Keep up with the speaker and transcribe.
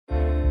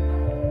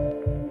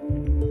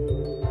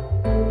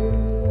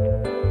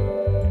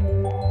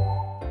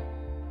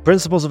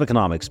Principles of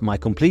Economics, my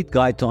complete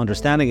guide to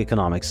understanding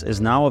economics,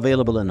 is now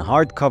available in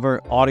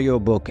hardcover,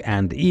 audiobook,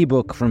 and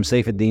ebook from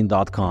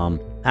saifedean.com,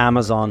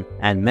 Amazon,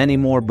 and many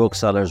more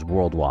booksellers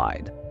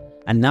worldwide.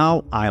 And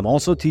now I am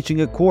also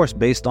teaching a course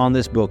based on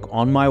this book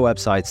on my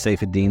website,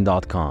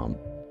 saifedean.com.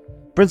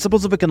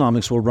 Principles of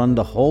Economics will run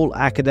the whole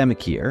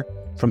academic year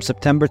from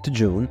September to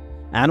June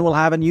and will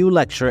have a new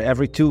lecture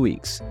every 2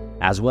 weeks,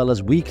 as well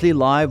as weekly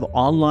live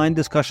online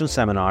discussion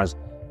seminars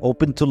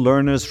open to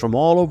learners from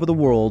all over the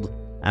world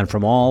and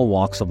from all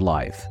walks of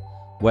life.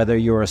 Whether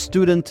you're a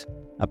student,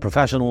 a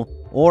professional,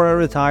 or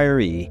a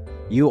retiree,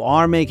 you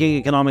are making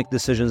economic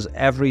decisions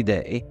every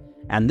day,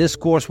 and this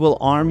course will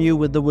arm you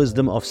with the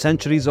wisdom of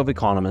centuries of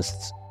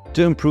economists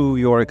to improve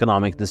your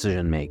economic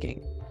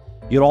decision-making.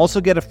 You'll also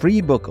get a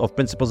free book of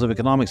Principles of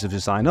Economics if you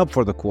sign up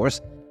for the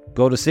course.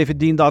 Go to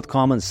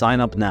saifedean.com and sign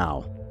up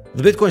now.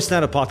 The Bitcoin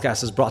Standard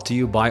Podcast is brought to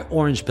you by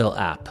Orange Pill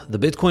app, the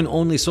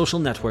Bitcoin-only social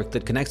network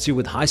that connects you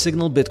with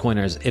high-signal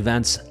Bitcoiners,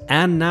 events,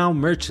 and now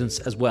merchants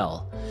as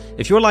well.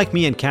 If you're like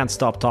me and can't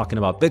stop talking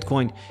about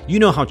Bitcoin, you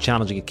know how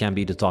challenging it can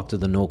be to talk to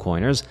the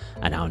no-coiners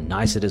and how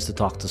nice it is to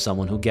talk to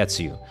someone who gets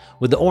you.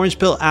 With the Orange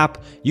Pill app,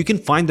 you can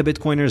find the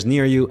Bitcoiners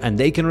near you and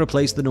they can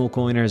replace the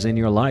no-coiners in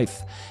your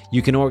life.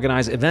 You can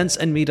organize events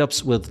and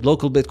meetups with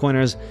local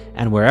Bitcoiners,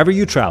 and wherever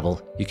you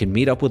travel, you can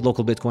meet up with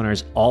local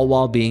Bitcoiners, all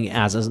while being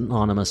as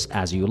anonymous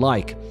as you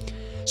like.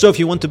 So if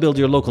you want to build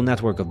your local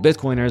network of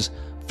Bitcoiners,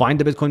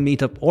 find a Bitcoin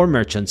meetup or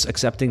merchants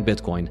accepting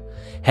Bitcoin,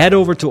 head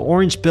over to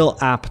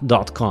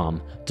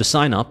orangepillapp.com to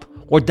sign up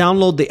or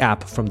download the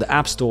app from the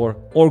App Store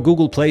or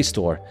Google Play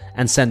Store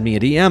and send me a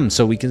DM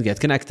so we can get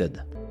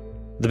connected.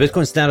 The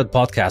Bitcoin Standard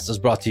Podcast is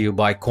brought to you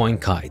by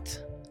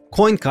CoinKite.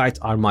 CoinKite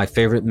are my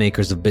favorite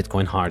makers of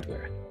Bitcoin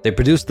hardware. They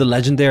produce the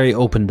legendary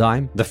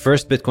OpenDime, the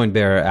first Bitcoin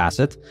bearer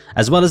asset,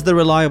 as well as the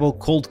reliable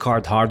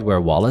Coldcard hardware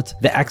wallet,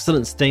 the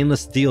excellent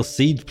stainless steel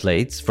seed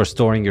plates for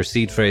storing your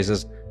seed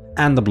phrases,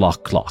 and the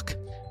block clock.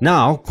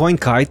 Now,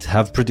 CoinKite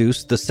have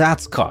produced the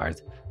Sats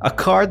card, a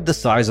card the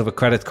size of a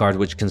credit card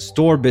which can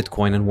store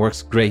Bitcoin and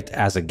works great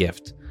as a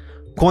gift.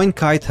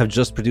 CoinKite have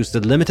just produced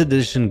a limited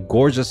edition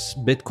gorgeous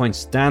Bitcoin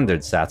Standard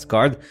Sats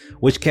card,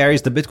 which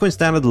carries the Bitcoin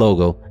Standard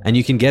logo, and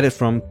you can get it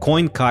from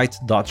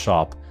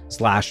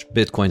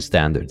coinkite.shop/Bitcoin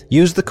Standard.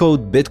 Use the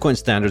code Bitcoin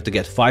Standard to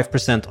get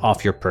 5%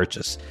 off your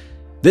purchase.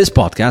 This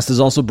podcast is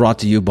also brought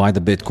to you by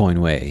the Bitcoin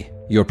Way,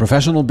 your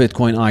professional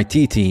Bitcoin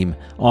IT team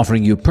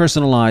offering you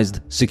personalized,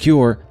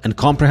 secure, and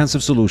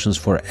comprehensive solutions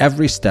for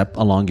every step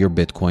along your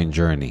Bitcoin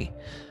journey.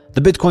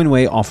 The Bitcoin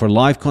Way offer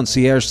live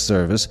concierge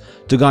service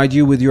to guide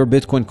you with your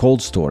Bitcoin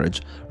cold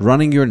storage,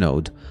 running your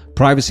node,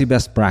 privacy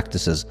best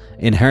practices,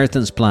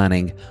 inheritance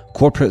planning,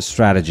 corporate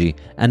strategy,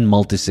 and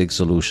multi-sig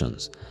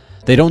solutions.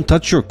 They don't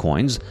touch your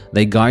coins,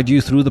 they guide you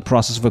through the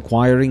process of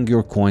acquiring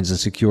your coins and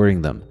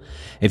securing them.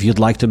 If you'd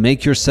like to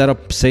make your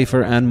setup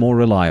safer and more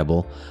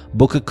reliable,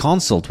 book a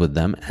consult with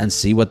them and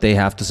see what they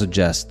have to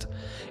suggest.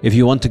 If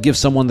you want to give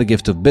someone the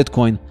gift of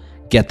Bitcoin,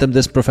 get them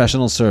this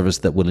professional service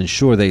that will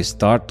ensure they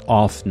start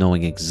off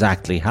knowing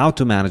exactly how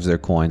to manage their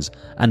coins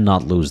and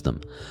not lose them.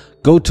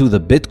 Go to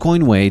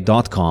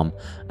thebitcoinway.com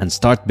and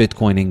start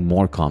Bitcoining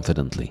more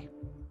confidently.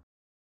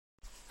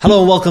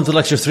 Hello and welcome to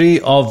Lecture 3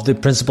 of the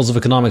Principles of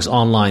Economics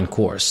online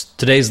course.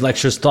 Today's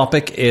lecture's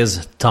topic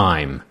is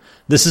time.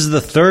 This is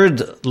the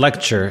third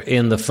lecture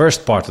in the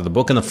first part of the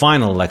book and the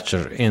final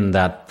lecture in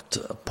that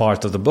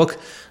part of the book.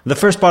 The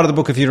first part of the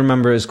book, if you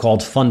remember, is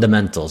called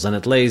Fundamentals, and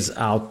it lays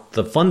out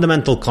the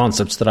fundamental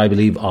concepts that I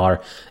believe are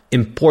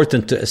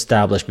important to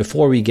establish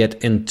before we get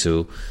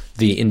into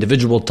the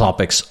individual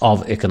topics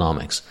of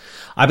economics.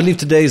 I believe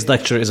today's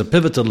lecture is a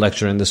pivotal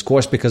lecture in this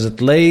course because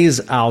it lays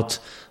out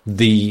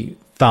the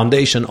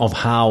foundation of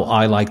how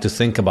I like to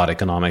think about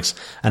economics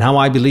and how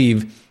I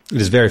believe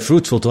it is very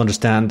fruitful to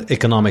understand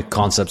economic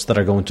concepts that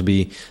are going to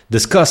be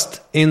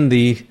discussed in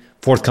the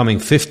forthcoming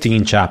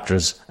 15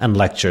 chapters and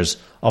lectures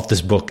of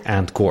this book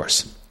and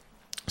course.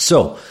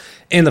 So,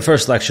 in the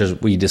first lecture,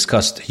 we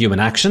discussed human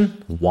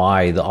action,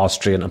 why the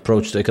Austrian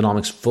approach to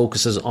economics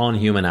focuses on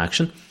human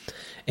action.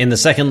 In the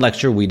second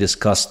lecture, we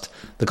discussed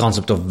the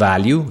concept of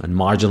value and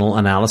marginal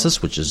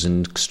analysis, which is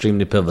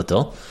extremely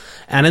pivotal.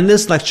 And in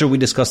this lecture, we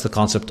discussed the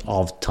concept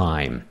of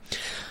time.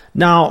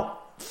 Now,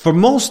 for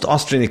most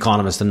Austrian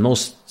economists and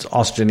most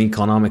Austrian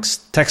economics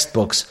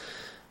textbooks,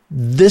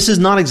 this is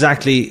not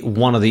exactly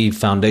one of the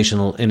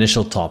foundational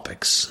initial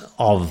topics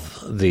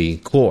of the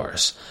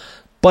course.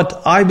 But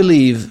I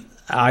believe,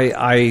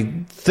 I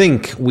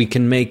think we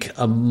can make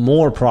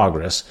more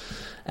progress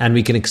and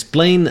we can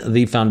explain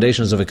the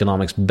foundations of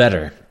economics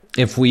better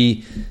if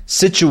we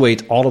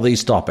situate all of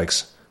these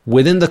topics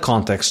within the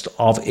context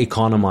of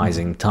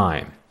economizing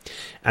time.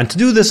 And to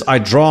do this, I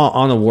draw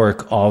on the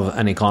work of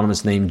an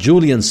economist named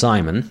Julian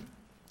Simon,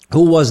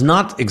 who was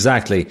not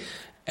exactly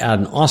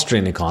an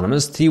Austrian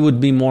economist. He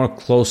would be more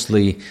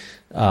closely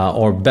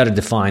or better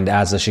defined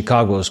as a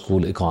Chicago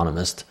School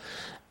economist.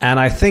 And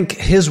I think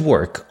his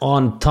work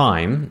on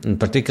time, in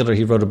particular,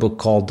 he wrote a book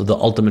called The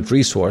Ultimate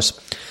Resource.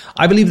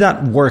 I believe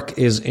that work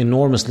is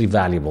enormously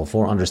valuable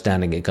for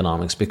understanding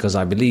economics because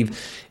I believe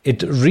it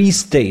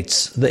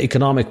restates the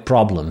economic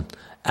problem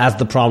as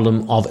the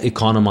problem of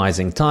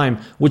economizing time,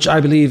 which I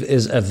believe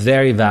is a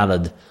very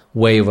valid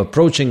way of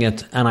approaching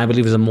it, and I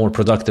believe is a more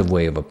productive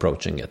way of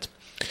approaching it.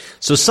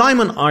 So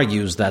Simon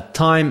argues that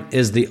time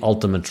is the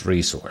ultimate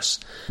resource.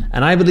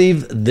 And I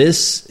believe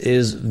this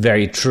is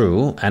very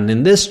true. And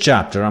in this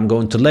chapter, I'm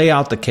going to lay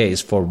out the case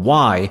for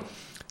why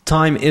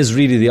time is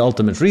really the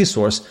ultimate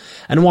resource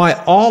and why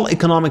all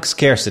economic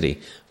scarcity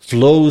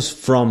flows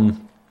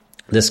from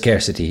the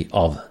scarcity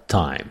of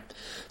time.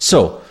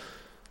 So,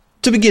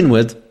 to begin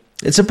with,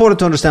 it's important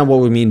to understand what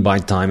we mean by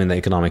time in the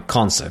economic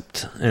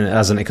concept,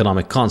 as an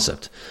economic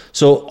concept.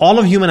 So all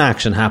of human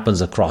action happens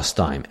across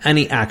time.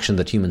 Any action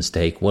that humans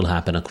take will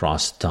happen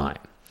across time.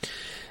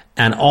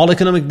 And all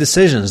economic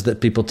decisions that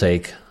people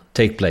take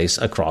place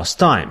across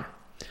time.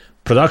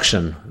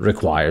 Production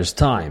requires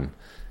time.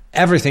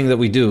 Everything that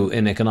we do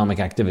in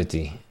economic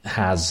activity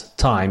has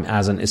time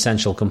as an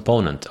essential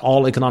component.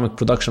 All economic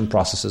production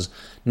processes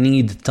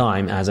need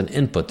time as an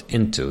input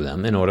into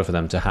them in order for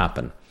them to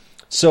happen.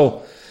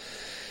 So,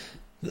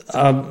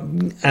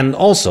 and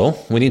also,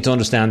 we need to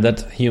understand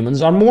that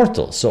humans are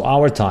mortal, so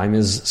our time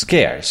is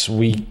scarce.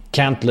 We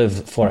can't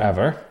live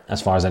forever,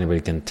 as far as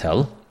anybody can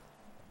tell.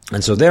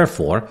 And so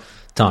therefore,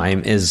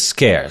 time is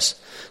scarce.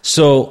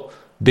 So,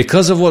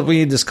 because of what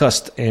we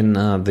discussed in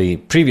the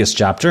previous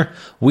chapter,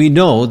 we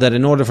know that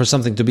in order for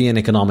something to be an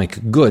economic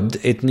good,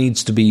 it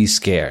needs to be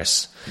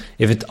scarce.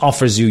 If it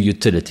offers you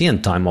utility,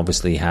 and time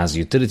obviously has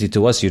utility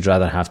to us, you'd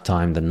rather have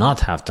time than not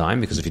have time,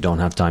 because if you don't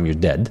have time, you're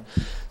dead.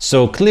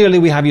 So clearly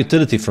we have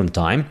utility from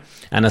time,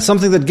 and as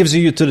something that gives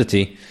you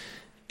utility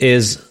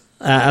is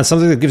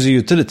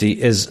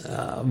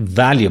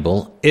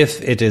valuable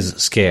if it is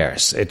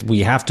scarce. We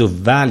have to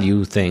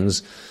value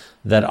things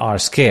that are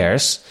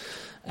scarce.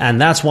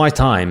 And that's why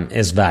time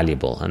is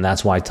valuable, and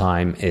that's why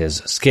time is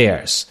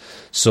scarce.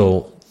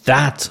 So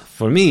that,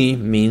 for me,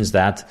 means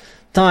that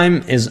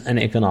time is an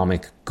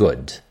economic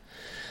good.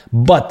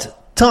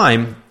 But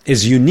time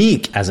is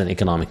unique as an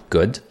economic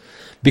good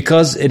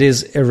because it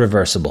is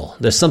irreversible.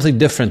 There's something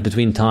different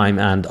between time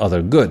and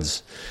other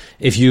goods.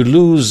 If you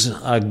lose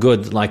a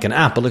good like an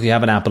apple, if you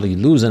have an apple, you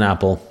lose an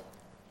apple,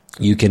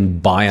 you can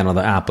buy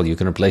another apple, you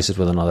can replace it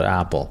with another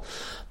apple.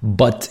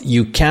 But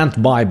you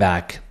can't buy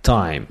back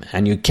time,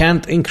 and you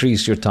can't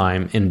increase your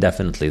time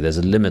indefinitely. There's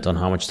a limit on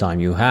how much time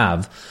you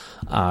have.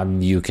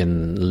 You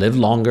can live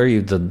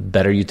longer. The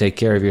better you take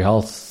care of your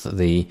health,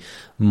 the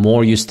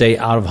more you stay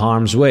out of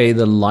harm's way,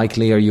 the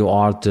likelier you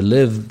are to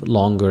live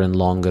longer and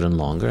longer and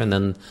longer. And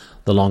then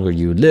the longer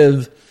you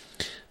live,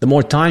 the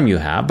more time you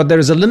have. But there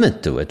is a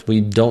limit to it. We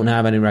don't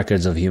have any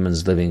records of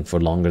humans living for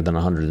longer than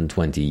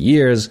 120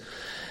 years.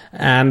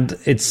 And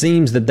it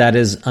seems that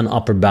is an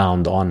upper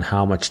bound on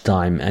how much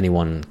time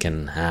anyone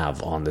can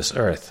have on this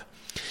earth.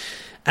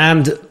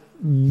 And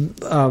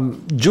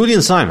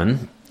Julian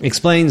Simon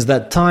explains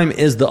that time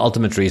is the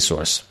ultimate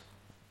resource.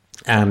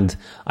 And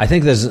I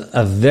think there's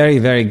a very,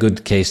 very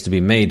good case to be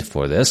made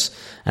for this.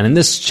 And in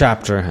this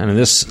chapter and in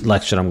this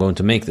lecture, I'm going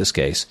to make this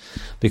case.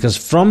 Because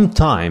from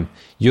time,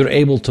 you're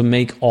able to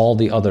make all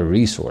the other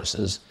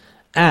resources.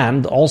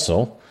 And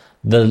also,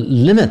 the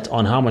limit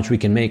on how much we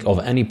can make of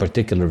any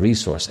particular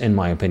resource, in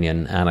my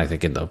opinion, and I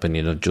think in the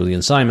opinion of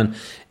Julian Simon,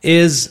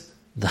 is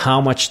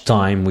how much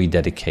time we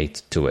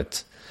dedicate to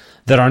it.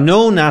 There are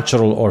no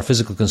natural or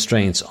physical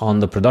constraints on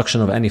the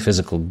production of any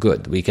physical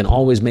good. We can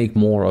always make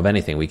more of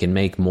anything. We can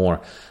make more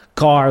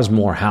cars,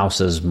 more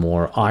houses,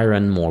 more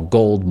iron, more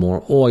gold,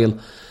 more oil.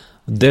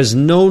 There's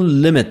no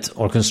limit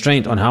or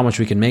constraint on how much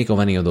we can make of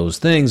any of those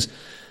things.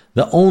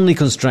 The only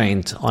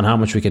constraint on how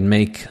much we can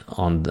make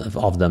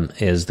of them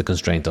is the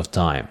constraint of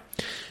time.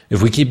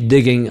 If we keep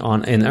digging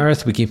in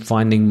Earth, we keep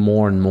finding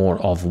more and more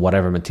of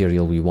whatever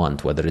material we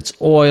want, whether it's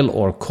oil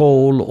or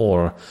coal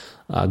or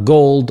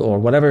gold or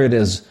whatever it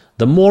is.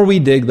 The more we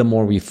dig, the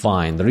more we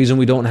find. The reason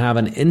we don't have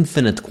an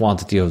infinite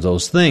quantity of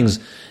those things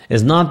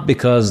is not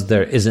because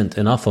there isn't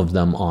enough of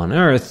them on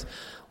Earth.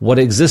 What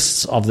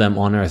exists of them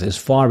on Earth is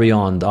far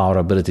beyond our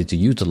ability to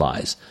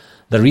utilize.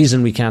 The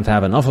reason we can't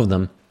have enough of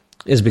them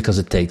is because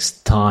it takes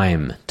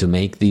time to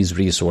make these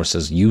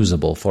resources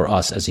usable for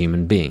us as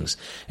human beings.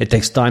 It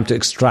takes time to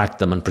extract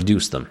them and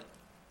produce them.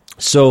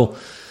 So,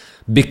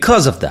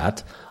 because of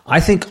that, I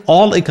think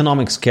all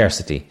economic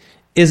scarcity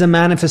is a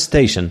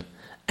manifestation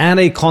and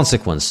a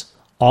consequence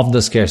of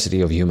the scarcity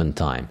of human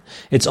time.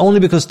 It's only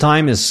because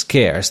time is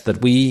scarce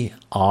that we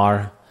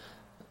are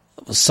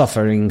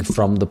suffering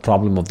from the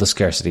problem of the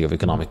scarcity of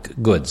economic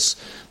goods.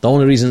 The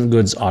only reason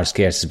goods are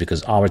scarce is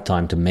because our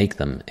time to make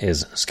them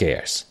is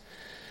scarce.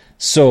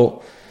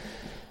 So,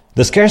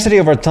 the scarcity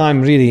of our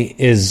time really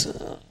is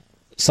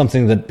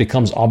something that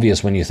becomes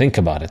obvious when you think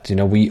about it. You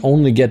know, we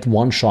only get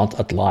one shot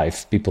at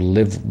life. People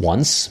live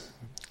once,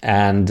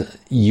 and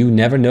you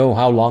never know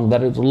how long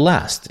that it will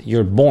last.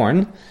 You're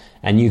born,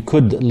 and you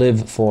could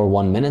live for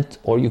 1 minute,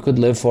 or you could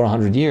live for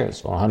 100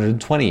 years, or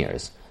 120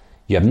 years.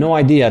 You have no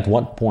idea at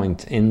what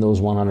point in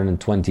those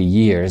 120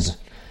 years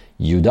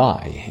you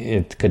die.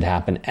 It could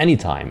happen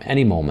anytime,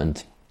 any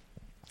moment.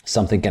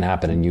 Something can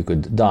happen and you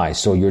could die.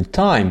 So your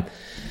time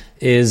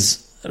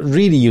is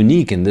really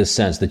unique in this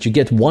sense that you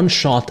get one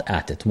shot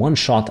at it, one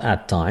shot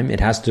at time.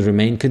 It has to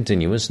remain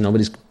continuous.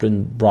 Nobody's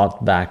been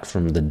brought back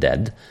from the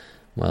dead.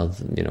 Well,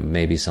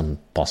 maybe some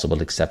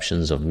possible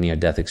exceptions of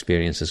near-death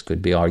experiences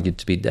could be argued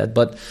to be dead,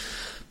 but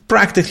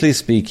practically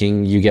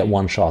speaking, you get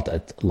one shot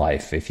at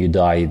life. If you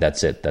die,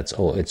 that's it. It's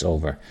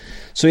over.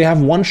 So you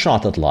have one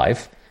shot at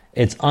life.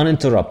 It's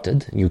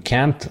uninterrupted. You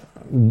can't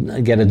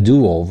get a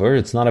do-over.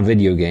 It's not a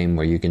video game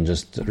where you can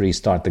just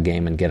restart the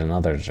game and get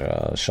another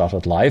shot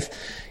at life.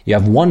 You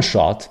have one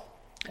shot,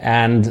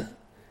 and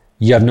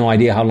you have no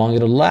idea how long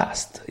it'll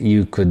last.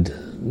 You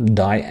could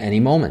die any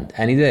moment,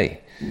 any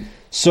day.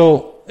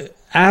 So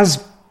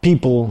as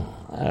people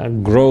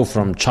grow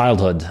from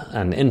childhood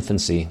and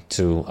infancy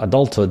to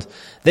adulthood,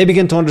 they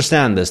begin to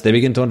understand this. They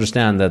begin to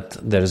understand that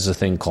there is a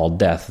thing called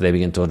death. They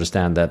begin to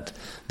understand that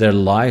their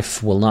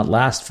life will not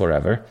last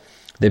forever.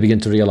 They begin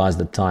to realize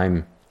that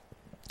time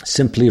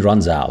simply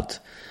runs out,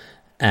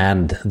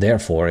 and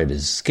therefore it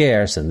is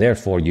scarce, and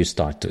therefore you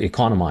start to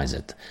economize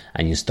it,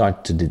 and you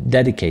start to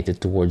dedicate it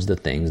towards the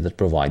things that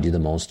provide you the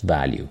most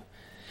value.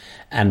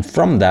 And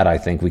from that, I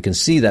think we can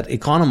see that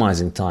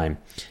economizing time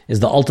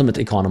is the ultimate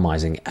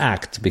economizing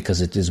act, because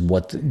it is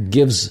what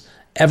gives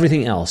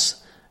everything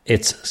else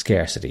its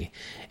scarcity.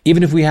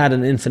 Even if we had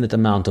an infinite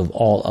amount of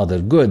all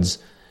other goods,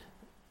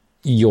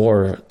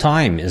 your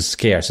time is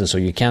scarce, and so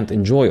you can't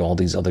enjoy all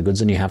these other goods,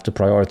 and you have to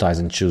prioritize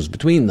and choose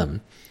between them.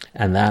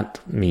 And that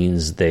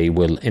means they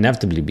will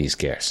inevitably be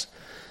scarce.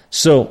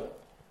 So,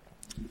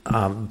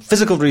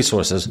 physical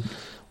resources,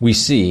 we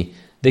see,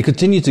 they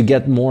continue to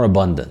get more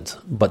abundant,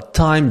 but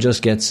time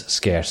just gets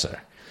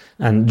scarcer.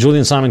 And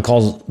Julian Simon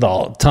calls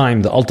the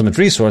time the ultimate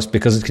resource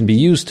because it can be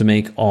used to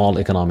make all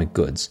economic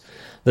goods.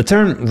 The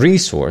term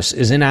resource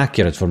is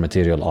inaccurate for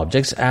material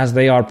objects, as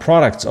they are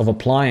products of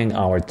applying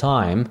our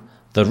time,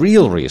 the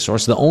real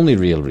resource, the only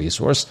real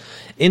resource,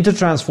 into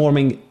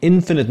transforming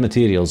infinite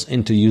materials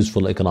into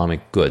useful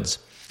economic goods.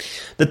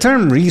 The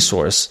term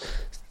resource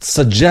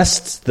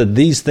suggests that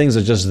these things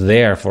are just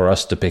there for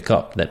us to pick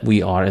up, that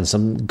we are in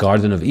some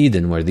Garden of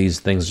Eden where these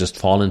things just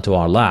fall into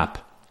our lap.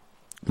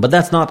 But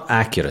that's not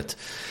accurate.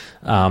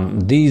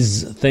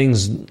 These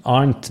things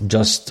aren't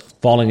just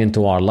falling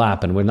into our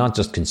lap, and we're not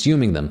just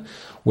consuming them.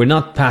 We're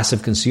not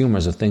passive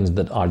consumers of things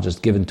that are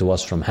just given to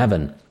us from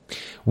heaven.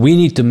 We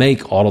need to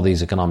make all of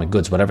these economic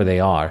goods, whatever they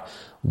are.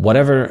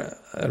 Whatever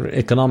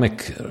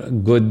economic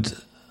good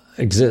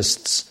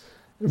exists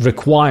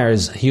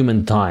requires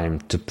human time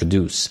to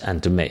produce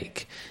and to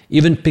make.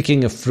 Even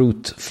picking a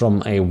fruit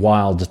from a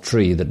wild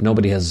tree that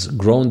nobody has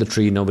grown the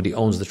tree, nobody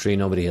owns the tree,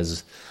 nobody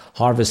has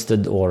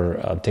harvested or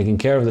taken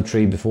care of the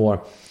tree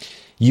before.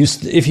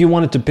 If you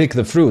wanted to pick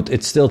the fruit,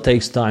 it still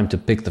takes time to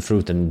pick the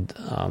fruit and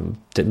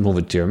to move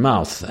it to your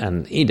mouth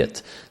and eat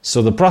it.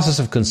 So the process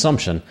of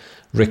consumption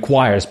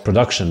requires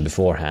production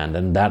beforehand,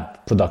 and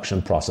that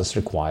production process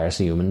requires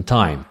human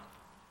time.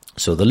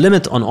 So the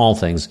limit on all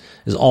things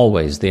is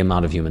always the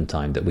amount of human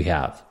time that we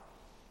have.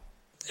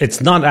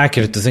 It's not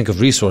accurate to think of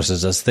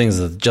resources as things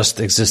that just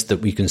exist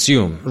that we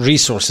consume.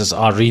 Resources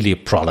are really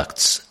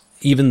products.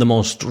 Even the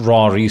most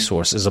raw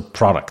resource is a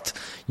product.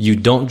 You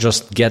don't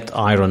just get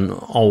iron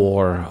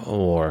ore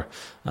or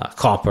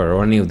copper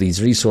or any of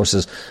these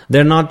resources.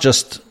 They don't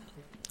just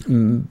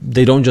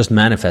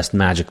manifest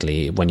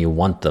magically when you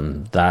want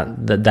them.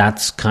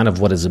 That's kind of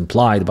what is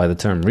implied by the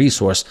term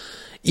resource.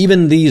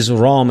 Even these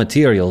raw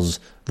materials,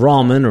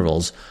 raw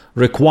minerals,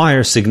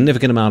 require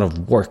significant amount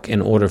of work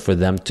in order for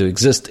them to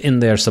exist in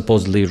their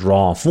supposedly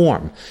raw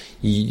form.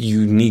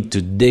 You need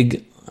to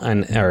dig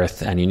an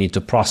earth, and you need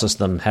to process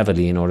them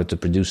heavily in order to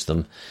produce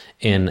them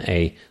in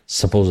a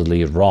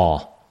supposedly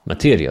raw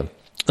material.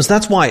 So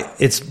that's why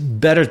it's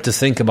better to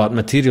think about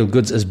material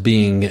goods as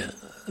being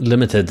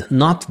limited,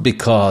 not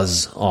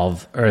because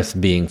of Earth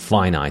being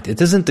finite.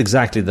 It isn't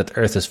exactly that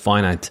Earth is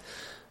finite.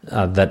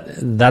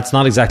 That's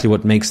not exactly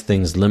what makes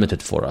things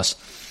limited for us.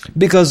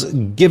 Because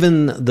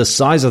given the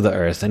size of the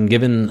Earth and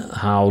given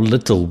how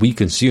little we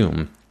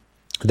consume,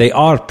 they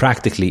are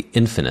practically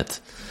infinite.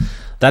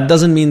 That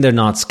doesn't mean they're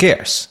not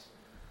scarce.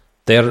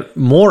 They're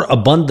more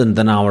abundant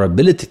than our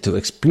ability to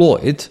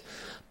exploit,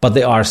 but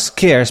they are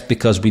scarce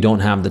because we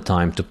don't have the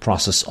time to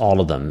process all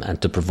of them and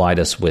to provide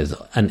us with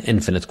an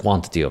infinite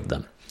quantity of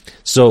them.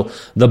 So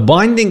the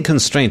binding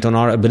constraint on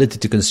our ability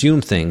to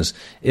consume things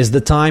is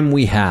the time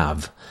we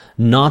have,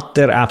 not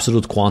their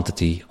absolute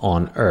quantity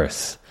on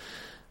Earth.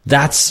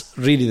 That's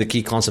really the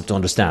key concept to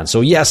understand.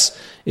 So yes,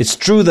 it's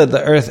true that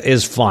the Earth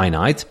is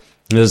finite.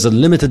 There's a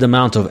limited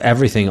amount of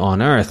everything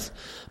on Earth,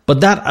 but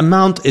that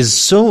amount is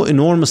so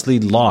enormously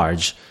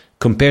large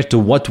compared to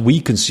what we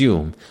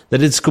consume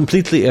that it's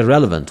completely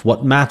irrelevant.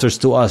 What matters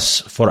to us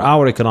for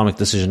our economic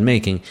decision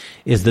making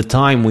is the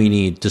time we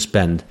need to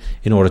spend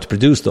in order to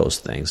produce those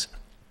things.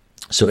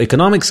 So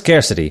economic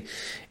scarcity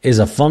is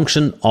a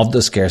function of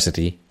the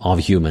scarcity of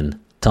human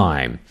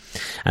time.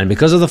 And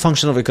because of the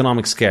function of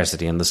economic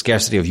scarcity and the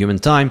scarcity of human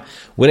time,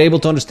 we're able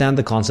to understand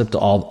the concept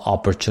of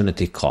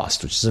opportunity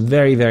cost, which is a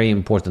very, very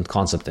important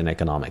concept in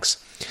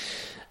economics.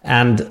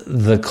 And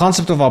the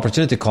concept of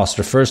opportunity cost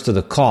refers to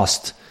the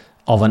cost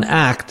of an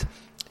act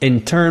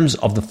in terms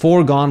of the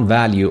foregone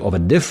value of a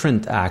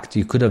different act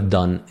you could have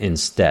done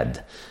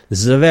instead. This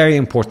is a very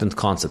important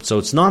concept. So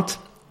it's not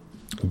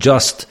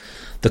just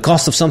the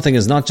cost of something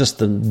is not just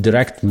the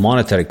direct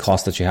monetary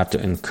cost that you have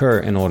to incur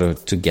in order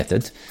to get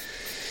it.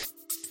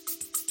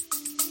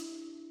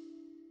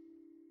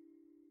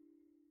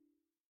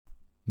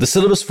 The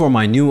syllabus for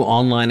my new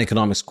online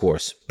economics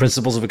course,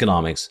 Principles of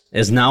Economics,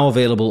 is now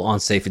available on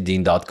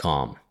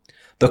saifedean.com.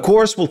 The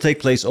course will take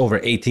place over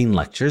 18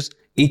 lectures,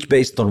 each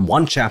based on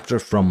one chapter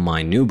from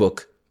my new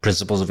book,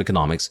 Principles of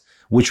Economics,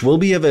 which will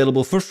be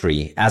available for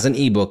free as an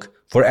ebook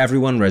for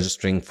everyone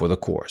registering for the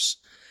course.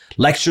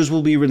 Lectures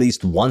will be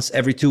released once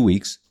every 2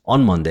 weeks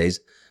on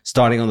Mondays,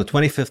 starting on the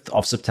 25th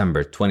of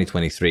September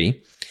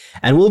 2023,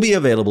 and will be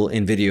available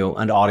in video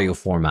and audio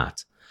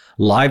format.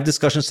 Live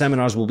discussion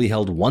seminars will be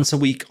held once a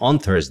week on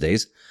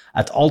Thursdays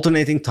at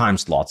alternating time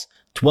slots,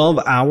 12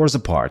 hours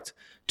apart,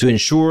 to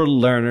ensure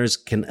learners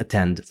can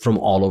attend from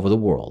all over the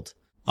world.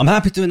 I'm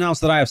happy to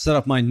announce that I have set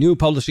up my new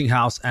publishing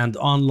house and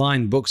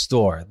online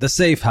bookstore, The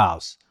Safe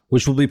House,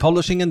 which will be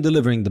publishing and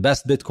delivering the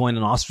best Bitcoin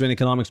and Austrian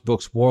economics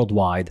books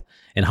worldwide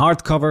in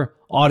hardcover,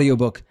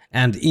 audiobook,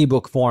 and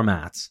ebook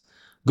formats.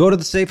 Go to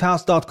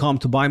thesafehouse.com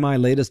to buy my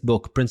latest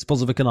book,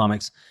 Principles of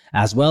Economics,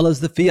 as well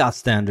as the Fiat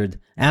Standard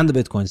and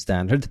the Bitcoin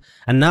Standard.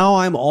 And now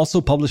I'm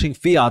also publishing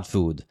Fiat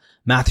Food,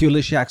 Matthew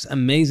Lysiak's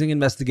amazing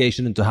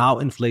investigation into how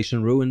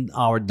inflation ruined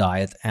our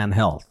diet and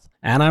health.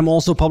 And I'm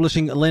also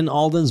publishing Lynn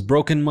Alden's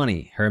Broken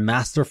Money, her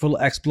masterful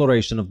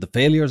exploration of the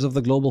failures of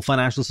the global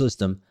financial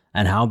system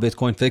and how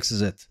Bitcoin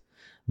fixes it.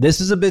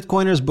 This is a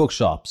Bitcoiner's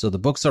bookshop, so the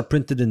books are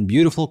printed in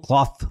beautiful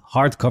cloth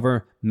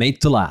hardcover made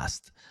to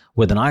last,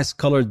 with an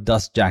ice-colored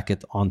dust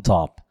jacket on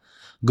top.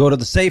 Go to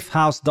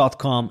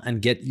thesafehouse.com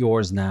and get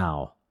yours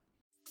now.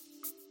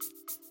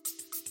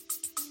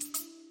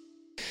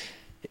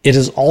 It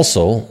is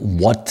also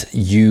what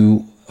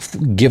you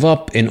give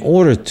up in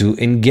order to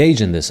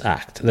engage in this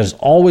act. There's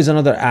always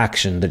another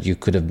action that you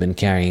could have been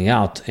carrying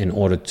out in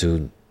order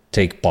to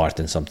take part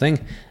in something,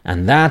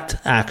 and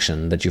that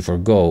action that you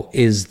forgo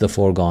is the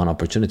foregone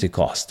opportunity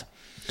cost.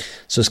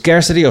 So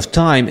scarcity of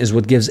time is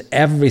what gives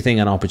everything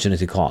an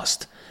opportunity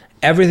cost.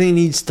 Everything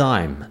needs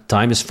time.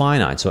 Time is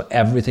finite, so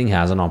everything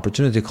has an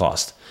opportunity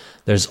cost.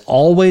 There's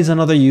always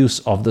another use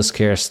of the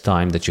scarce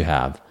time that you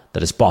have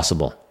that is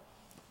possible.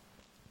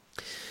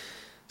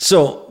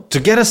 So to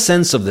get a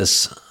sense of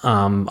this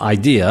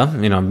idea,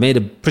 I've made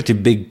a pretty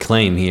big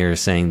claim here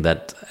saying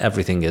that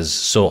everything is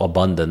so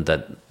abundant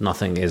that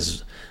nothing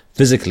is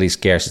physically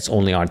scarce. It's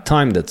only our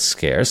time that's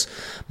scarce.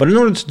 But in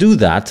order to do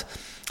that,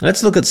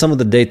 let's look at some of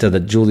the data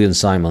that Julian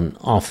Simon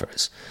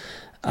offers.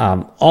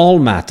 All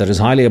matter is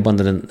highly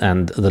abundant,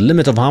 and the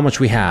limit of how much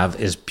we have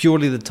is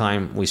purely the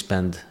time we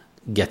spend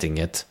getting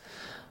it.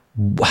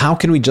 How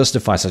can we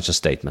justify such a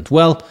statement?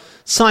 Well,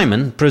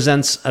 Simon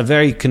presents a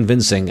very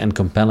convincing and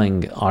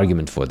compelling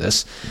argument for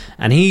this,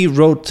 and he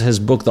wrote his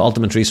book, The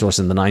Ultimate Resource,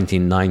 in the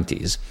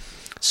 1990s.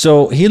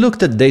 So he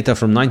looked at data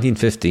from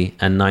 1950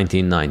 and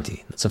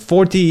 1990. It's a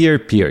 40-year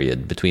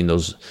period between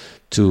those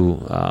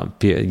two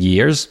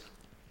years,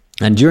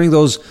 and during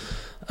those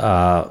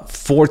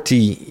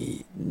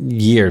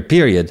 40-year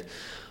period,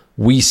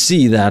 we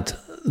see that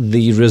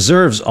the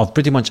reserves of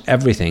pretty much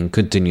everything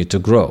continue to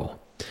grow.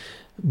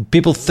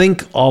 People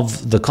think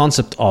of the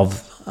concept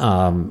of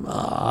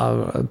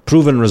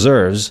proven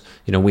reserves.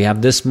 We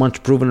have this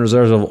much proven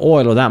reserves of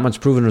oil or that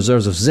much proven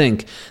reserves of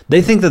zinc.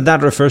 They think that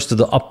that refers to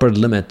the upper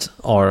limit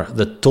or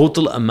the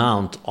total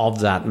amount of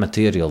that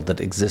material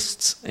that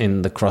exists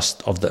in the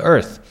crust of the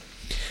earth.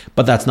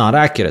 But that's not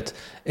accurate.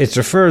 It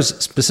refers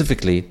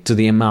specifically to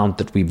the amount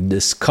that we've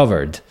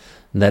discovered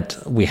that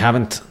we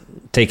haven't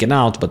taken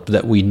out, but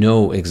that we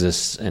know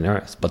exists in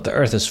Earth. But the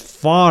Earth is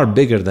far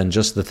bigger than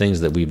just the things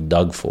that we've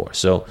dug for.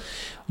 So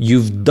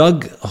you've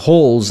dug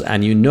holes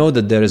and you know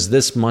that there is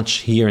this much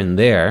here and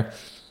there,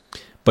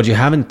 but you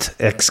haven't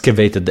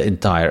excavated the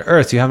entire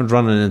Earth. You haven't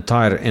run an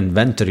entire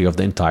inventory of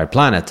the entire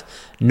planet.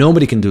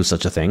 Nobody can do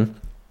such a thing.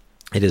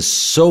 It is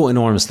so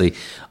enormously,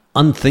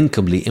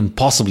 unthinkably,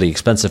 impossibly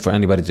expensive for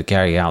anybody to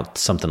carry out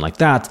something like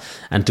that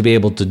and to be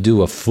able to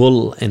do a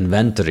full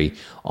inventory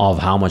of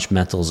how much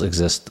metals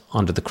exist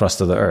under the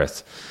crust of the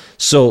earth.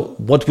 So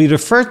what we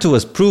refer to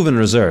as proven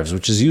reserves,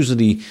 which is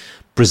usually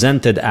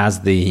presented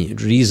as the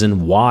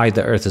reason why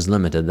the earth is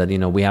limited, that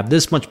we have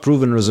this much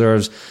proven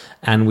reserves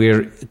and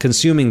we're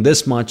consuming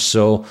this much,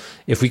 so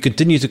if we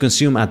continue to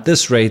consume at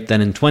this rate,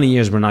 then in 20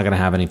 years we're not going to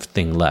have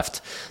anything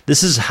left.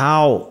 This is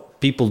how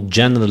people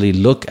generally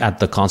look at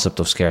the concept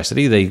of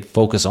scarcity. They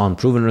focus on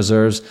proven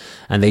reserves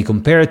and they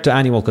compare it to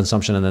annual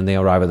consumption, and then they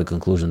arrive at the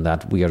conclusion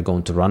that we are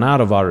going to run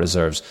out of our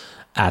reserves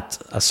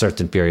at a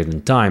certain period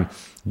in time,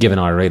 given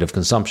our rate of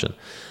consumption.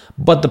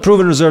 But the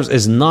proven reserves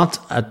is not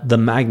at the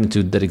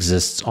magnitude that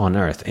exists on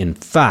Earth. In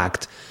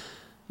fact,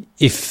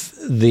 if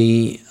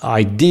the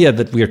idea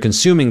that we are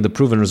consuming the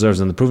proven reserves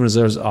and the proven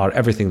reserves are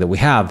everything that we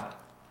have,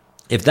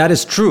 if that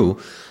is true,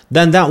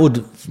 then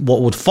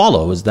what would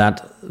follow is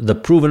that the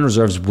proven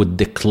reserves would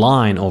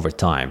decline over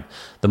time.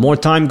 The more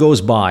time goes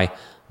by,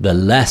 the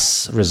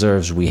less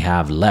reserves we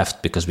have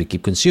left because we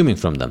keep consuming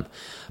from them.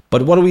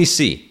 But what do we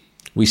see?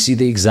 We see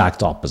the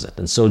exact opposite.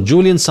 And so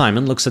Julian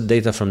Simon looks at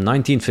data from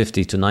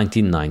 1950 to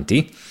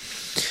 1990,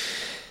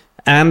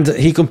 and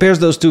he compares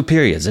those two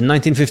periods. In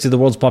 1950, the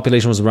world's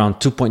population was around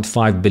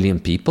 2.5 billion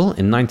people.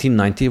 In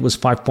 1990, it was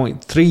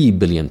 5.3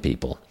 billion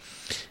people.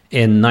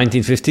 In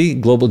 1950,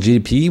 global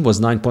GDP was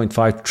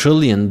 $9.5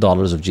 trillion of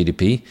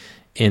GDP.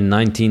 In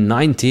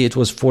 1990, it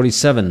was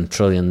 $47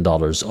 trillion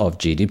of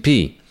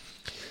GDP.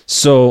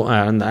 So,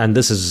 and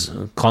this is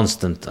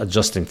constant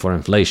adjusting for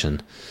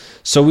inflation.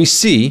 So we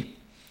see,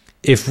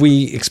 if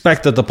we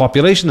expect that the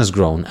population has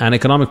grown and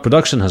economic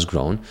production has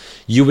grown,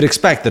 you would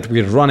expect that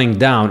we're running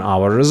down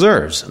our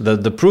reserves.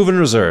 The proven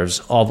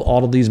reserves of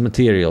all of these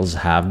materials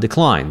have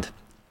declined.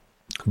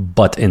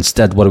 But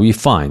instead, what do we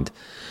find?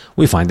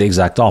 We find the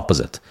exact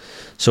opposite.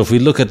 So if we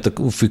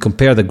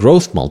compare the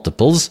growth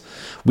multiples,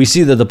 we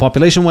see that the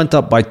population went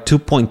up by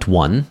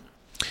 2.1.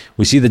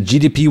 We see that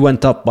GDP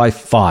went up by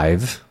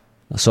 5.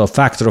 So a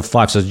factor of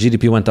 5. So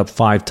GDP went up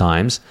 5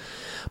 times.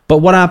 But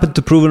what happened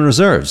to proven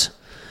reserves?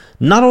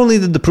 Not only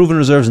did the proven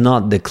reserves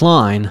not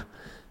decline,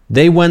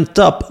 they went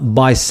up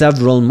by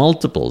several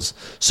multiples.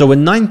 So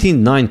in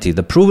 1990,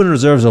 the proven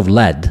reserves of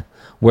lead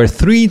were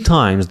 3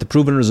 times the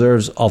proven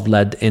reserves of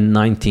lead in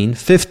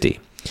 1950.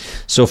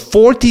 So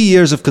 40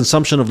 years of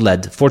consumption of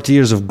lead, 40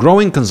 years of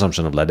growing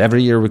consumption of lead.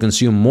 Every year we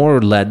consume more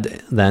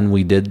lead than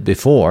we did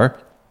before.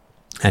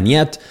 And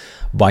yet,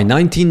 by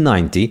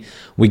 1990,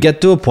 we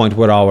get to a point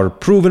where our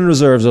proven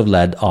reserves of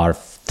lead are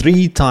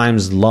 3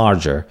 times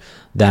larger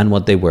than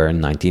what they were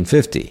in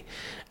 1950.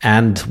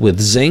 And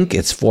with zinc,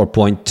 it's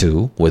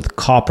 4.2. With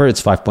copper,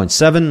 it's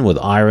 5.7. With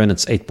iron,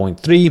 it's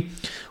 8.3.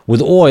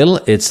 With oil,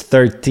 it's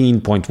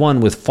 13.1.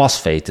 With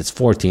phosphate, it's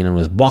 14. And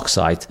with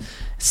bauxite,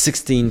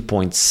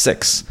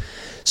 16.6.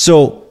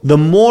 So the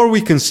more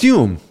we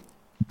consume,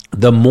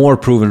 the more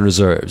proven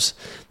reserves.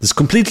 This is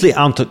completely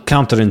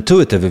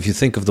counterintuitive if you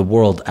think of the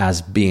world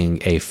as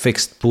being a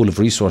fixed pool of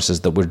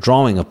resources that we're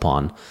drawing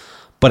upon.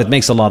 But it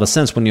makes a lot of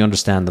sense when you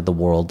understand that the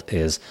world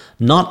is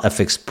not a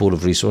fixed pool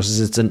of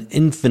resources. It's an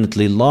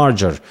infinitely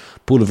larger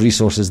pool of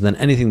resources than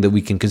anything that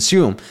we can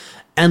consume.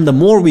 And the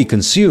more we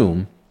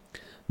consume,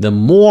 the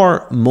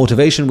more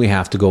motivation we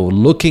have to go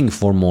looking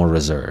for more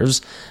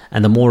reserves,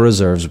 and the more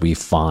reserves we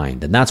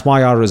find. And that's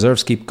why our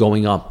reserves keep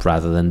going up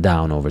rather than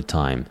down over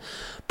time.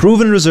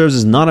 Proven reserves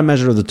is not a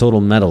measure of the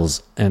total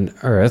metals in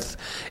Earth.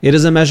 It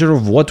is a measure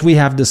of what we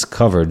have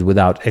discovered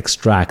without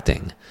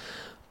extracting.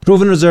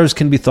 Proven reserves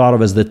can be thought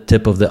of as the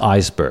tip of the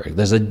iceberg.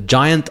 There's a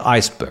giant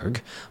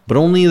iceberg, but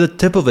only the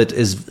tip of it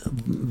is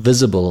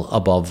visible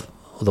above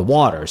the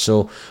water.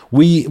 So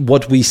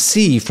what we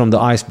see from the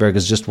iceberg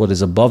is just what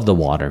is above the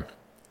water.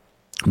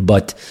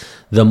 But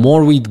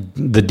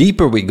the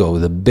deeper we go,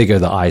 the bigger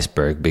the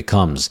iceberg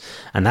becomes.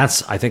 And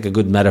that's, I think, a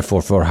good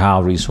metaphor for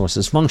how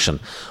resources function.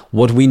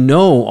 What we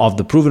know of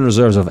the proven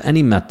reserves of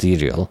any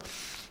material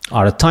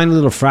are a tiny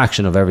little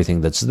fraction of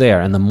everything that's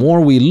there. And the more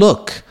we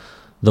look,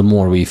 the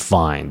more we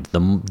find. The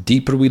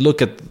deeper we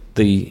look at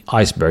the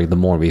iceberg, the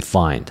more we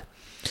find.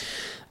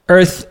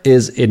 Earth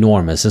is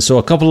enormous. And so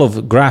a couple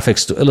of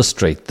graphics to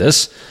illustrate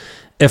this.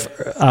 If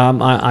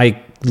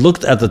I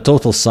looked at the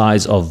total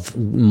size of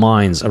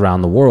mines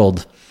around the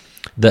world,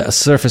 the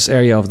surface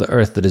area of the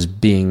Earth that is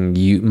being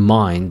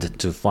mined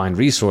to find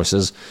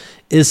resources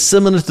is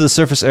similar to the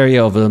surface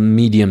area of a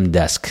medium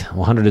desk,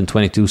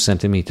 122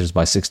 centimeters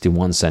by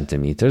 61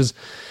 centimeters.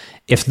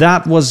 If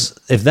that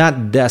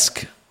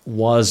desk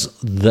was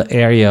the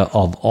area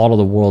of all of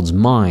the world's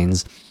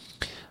mines,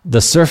 the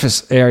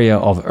surface area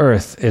of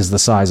Earth is the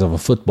size of a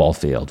football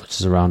field, which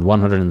is around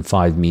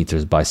 105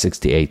 meters by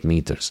 68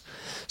 meters.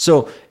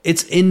 So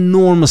it's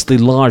enormously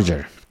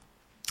larger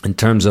in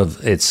terms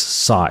of its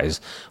size.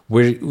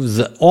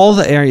 All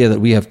the area that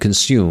we have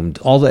consumed,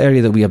 all the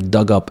area that we have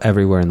dug up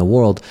everywhere in the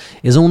world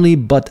is only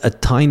but a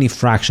tiny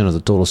fraction of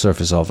the total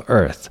surface of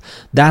Earth.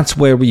 That's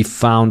where we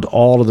found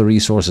all of the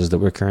resources that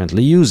we're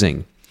currently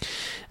using.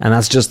 And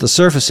that's just the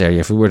surface area.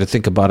 If we were to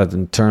think about it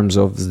in terms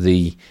of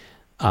the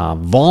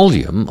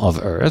volume of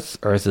Earth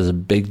is a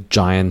big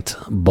giant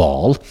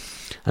ball.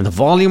 And the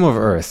volume of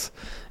Earth,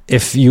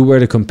 if you were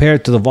to compare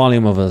it to the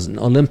volume of an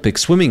Olympic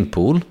swimming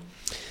pool,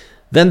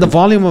 then the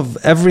volume of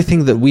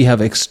everything that we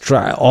have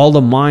all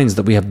the mines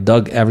that we have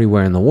dug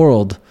everywhere in the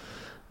world,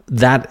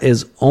 that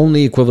is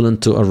only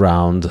equivalent to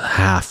around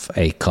half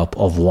a cup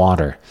of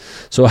water.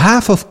 So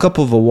half a cup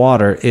of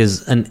water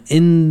is an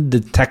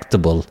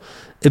imperceptible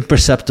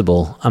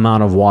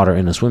amount of water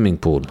in a swimming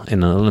pool,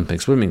 in an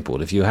Olympic swimming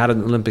pool. If you had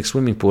an Olympic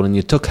swimming pool and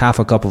you took half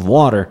a cup of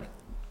water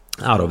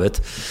out of it,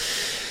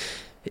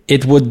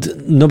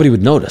 nobody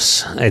would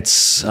notice.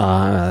 It's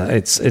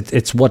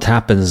what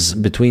happens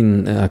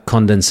between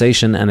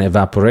condensation and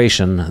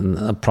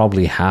evaporation.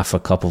 Probably half a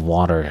cup of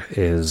water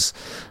is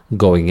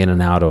going in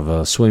and out of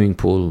a swimming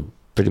pool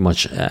pretty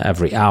much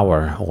every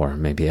hour or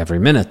maybe every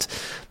minute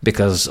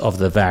because of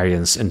the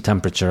variance in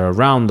temperature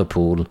around the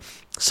pool.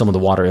 Some of the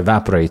water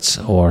evaporates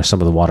or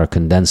some of the water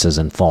condenses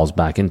and falls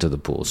back into the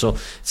pool. So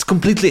it's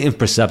completely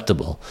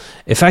imperceptible.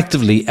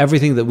 Effectively,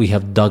 everything that we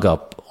have dug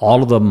up,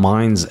 all of the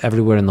mines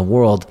everywhere in the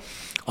world,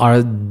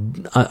 are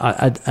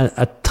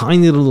a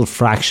tiny little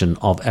fraction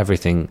of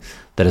everything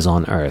that is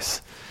on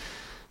Earth.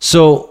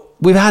 So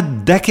we've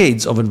had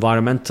decades of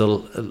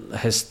environmental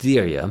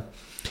hysteria,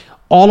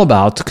 all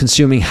about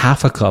consuming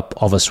half a cup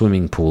of a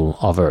swimming pool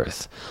of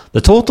Earth.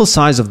 The total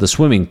size of the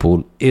swimming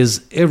pool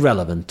is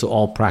irrelevant to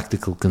all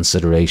practical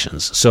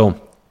considerations. So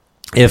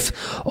if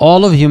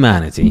all of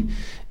humanity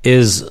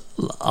is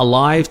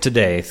alive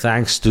today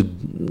thanks to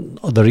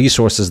the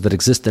resources that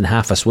exist in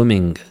half a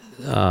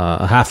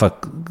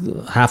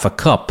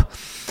cup,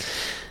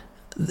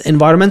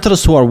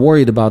 environmentalists who are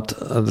worried about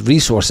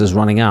resources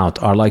running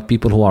out are like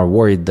people who are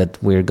worried that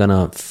we're going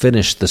to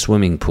finish the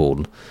swimming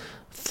pool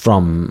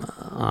from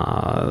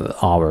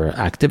our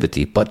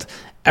activity. But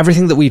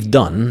everything that we've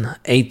done,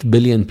 8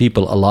 billion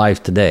people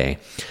alive today,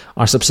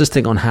 are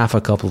subsisting on half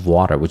a cup of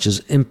water, which is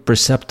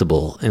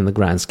imperceptible in the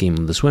grand scheme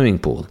of the swimming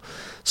pool.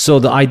 So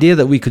the idea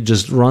that we could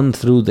just run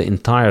through the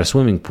entire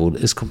swimming pool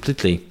is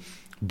completely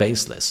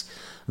baseless.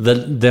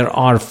 There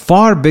are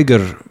far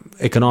bigger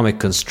economic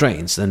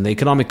constraints, and the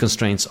economic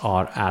constraints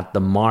are at the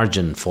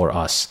margin for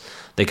us.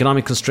 The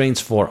economic constraints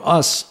for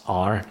us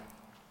are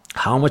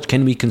how much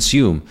can we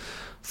consume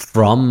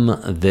from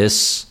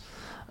this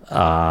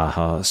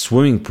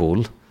swimming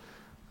pool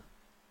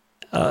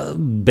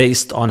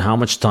based on how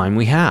much time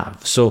we have.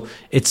 So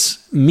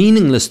it's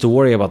meaningless to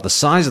worry about the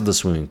size of the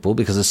swimming pool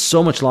because it's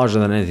so much larger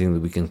than anything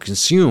that we can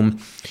consume.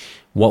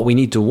 What we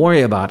need to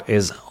worry about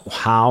is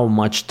how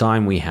much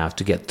time we have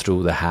to get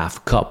through the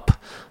half cup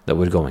that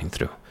we're going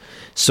through.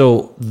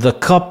 So the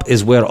cup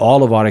is where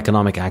all of our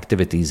economic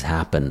activities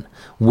happen.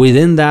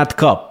 Within that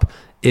cup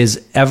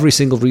is every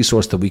single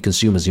resource that we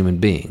consume as human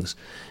beings.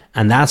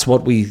 And that's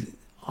what we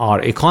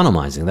are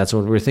economizing. That's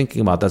what we're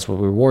thinking about. That's what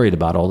we're worried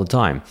about all the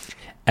time.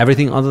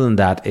 Everything other than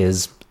that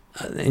is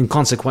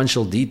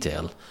inconsequential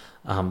detail.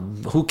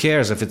 Who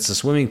cares if it's a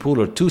swimming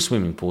pool or 2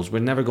 swimming pools? We're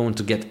never going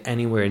to get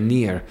anywhere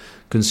near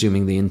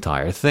consuming the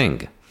entire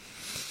thing.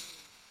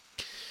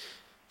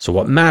 So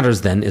what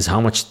matters then is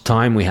how much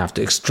time we have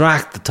to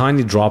extract the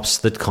tiny drops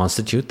that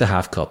constitute the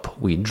half cup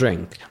we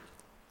drink.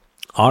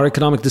 Our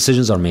economic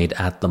decisions are made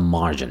at the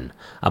margin,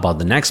 about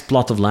the next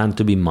plot of land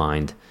to be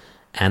mined,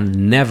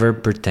 and never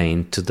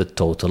pertain to the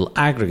total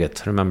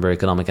aggregate. Remember,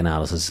 economic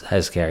analysis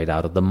is carried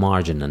out at the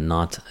margin and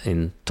not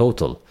in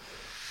total.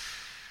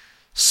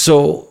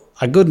 So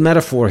a good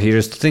metaphor here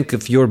is to think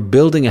if you're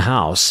building a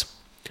house,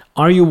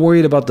 are you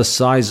worried about the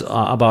size,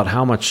 about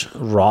how much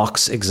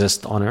rocks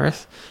exist on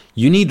Earth?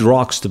 You need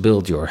rocks to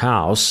build your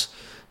house.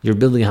 You're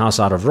building a house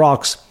out of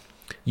rocks.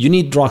 You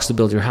need rocks to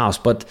build your house.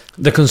 But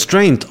the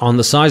constraint on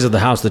the size of the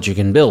house that you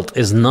can build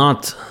is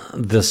not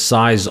the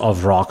size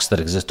of rocks that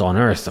exist on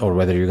Earth or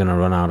whether you're going to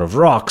run out of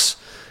rocks.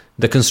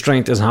 The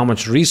constraint is how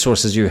much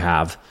resources you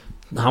have,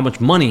 how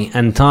much money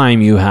and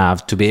time you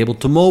have to be able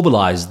to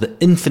mobilize the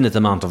infinite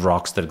amount of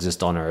rocks that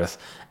exist on Earth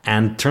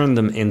and turn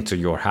them into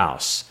your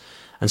house.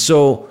 And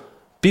so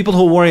people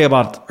who worry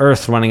about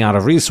Earth running out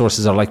of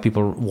resources are like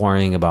people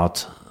worrying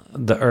about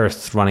the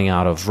Earth running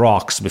out of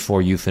rocks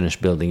before you finish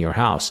building your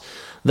house.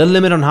 The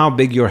limit on how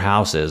big your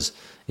house is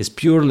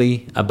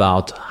purely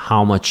about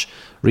how much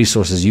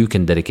resources you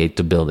can dedicate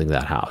to building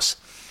that house.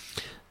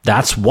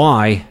 That's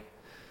why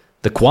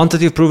the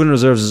quantity of proven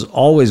reserves is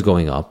always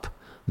going up,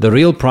 the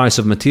real price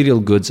of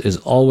material goods is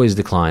always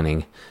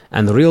declining,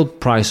 and the real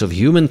price of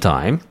human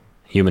time,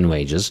 human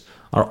wages,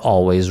 are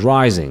always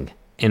rising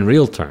in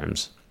real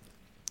terms.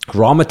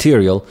 Raw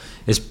material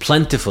is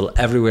plentiful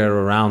everywhere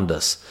around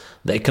us.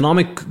 The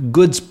economic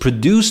goods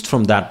produced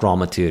from that raw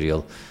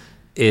material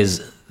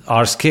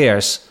are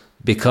scarce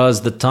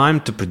because the time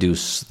to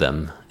produce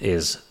them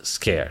is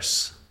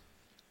scarce.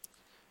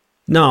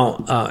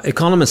 Now,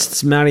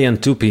 economists Marianne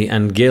Tupy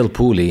and Gail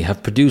Pooley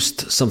have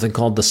produced something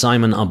called the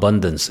Simon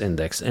Abundance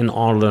Index in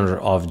honor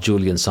of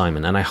Julian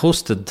Simon. And I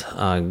hosted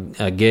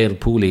Gail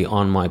Pooley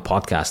on my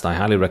podcast. I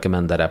highly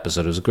recommend that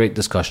episode. It was a great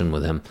discussion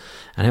with him.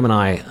 And him and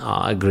I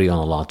agree on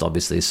a lot,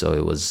 obviously, so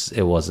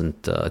it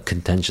wasn't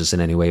contentious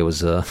in any way. It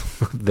was a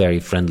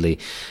very friendly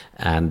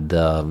and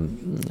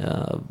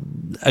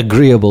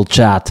agreeable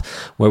chat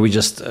where we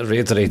just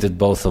reiterated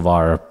both of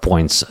our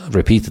points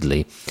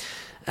repeatedly.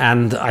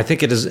 And I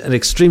think it is an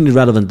extremely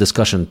relevant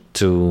discussion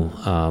to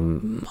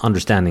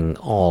understanding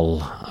all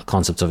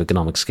concepts of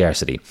economic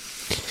scarcity.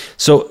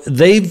 So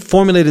they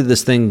formulated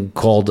this thing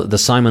called the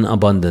Simon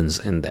Abundance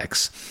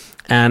Index.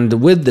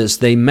 And with this,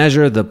 they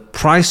measure the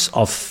price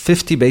of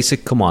 50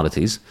 basic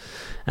commodities.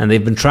 And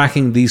they've been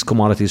tracking these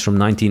commodities from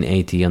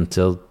 1980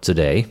 until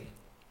today.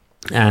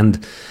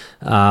 And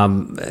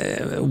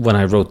when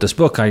I wrote this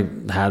book,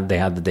 they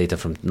had the data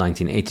from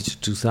 1980 to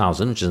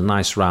 2000, which is a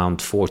nice round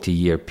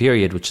 40-year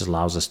period, which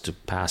allows us to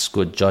pass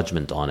good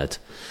judgment on it.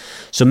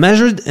 So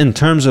measured in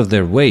terms of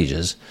their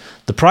wages,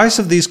 the price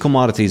of these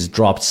commodities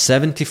dropped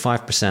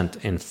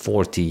 75% in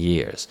 40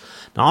 years.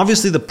 Now,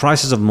 obviously, the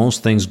prices of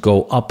most things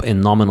go up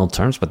in nominal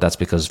terms, but that's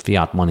because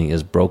fiat money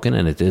is broken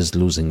and it is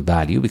losing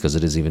value because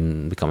it is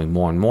even becoming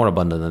more and more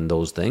abundant than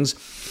those things.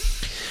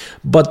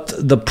 But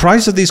the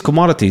price of these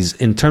commodities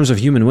in terms of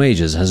human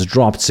wages has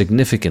dropped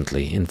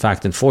significantly. In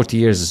fact, in 40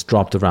 years, it's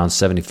dropped around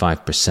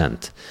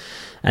 75%.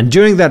 And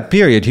during that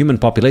period, human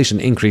population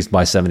increased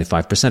by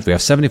 75%. We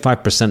have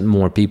 75%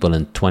 more people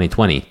in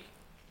 2020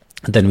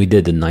 than we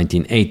did in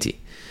 1980.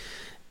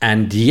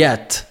 And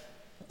yet,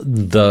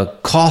 the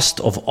cost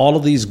of all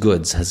of these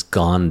goods has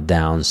gone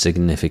down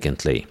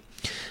significantly.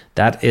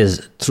 That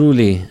is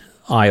truly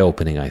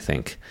eye-opening, I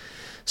think.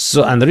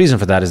 So, and the reason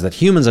for that is that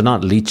humans are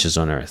not leeches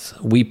on Earth.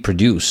 We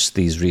produce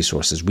these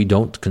resources. We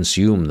don't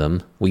consume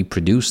them. We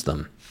produce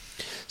them.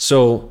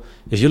 So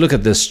if you look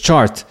at this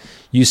chart,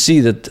 you see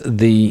that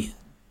the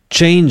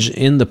change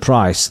in the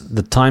price,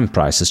 the time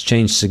price, has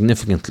changed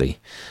significantly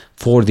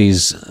for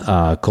these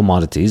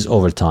commodities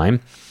over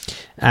time.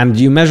 And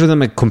you measure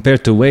them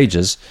compared to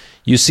wages,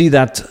 you see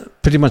that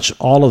pretty much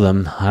all of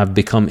them have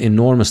become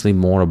enormously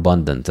more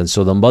abundant. And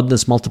so the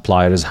abundance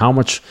multiplier is how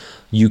much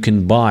you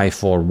can buy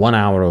for 1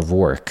 hour of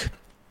work.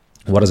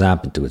 What has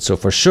happened to it? So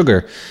for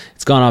sugar,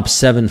 it's gone up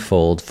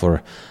 7-fold.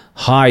 For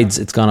hides,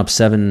 it's gone up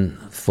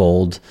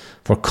 7-fold.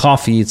 For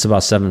coffee, it's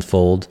about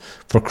 7-fold.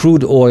 For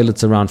crude oil,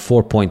 it's around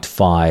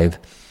 4.5.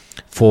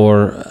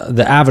 For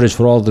the average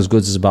for all those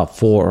goods is about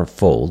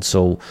 4-fold.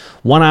 So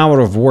 1 hour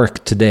of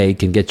work today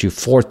can get you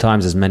 4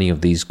 times as many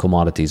of these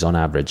commodities on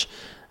average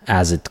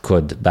as it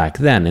could back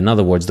then. In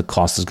other words, the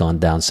cost has gone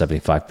down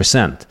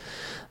 75%.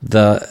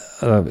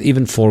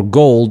 Even for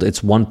gold,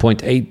 it's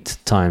 1.8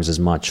 times as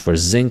much. For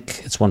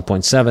zinc, it's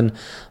 1.7.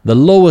 The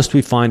lowest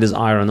we find is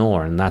iron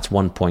ore, and that's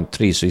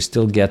 1.3. So you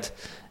still get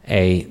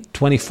a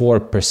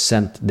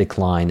 24%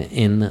 decline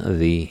in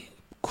the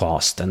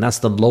cost, and that's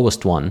the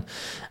lowest one.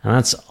 And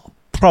that's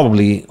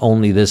probably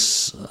only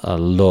this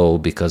low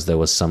because there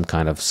was some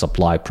kind of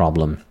supply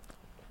problem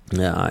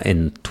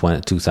in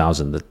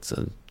 2000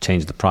 that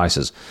changed the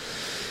prices.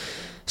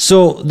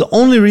 So the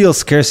only real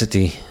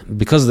scarcity,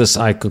 because of this,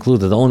 I conclude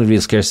that the only real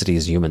scarcity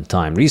is human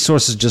time.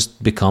 Resources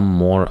just become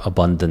more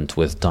abundant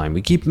with time.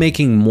 We keep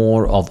making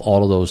more of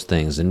all of those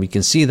things, and we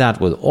can see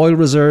that with oil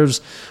reserves,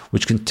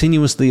 which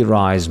continuously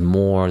rise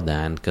more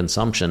than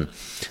consumption.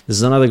 This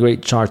is another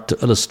great chart to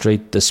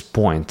illustrate this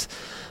point.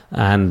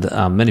 And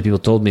many people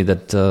told me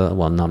that,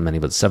 well, not many,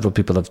 but several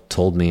people have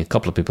told me, a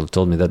couple of people have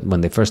told me that when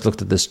they first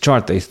looked at this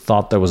chart, they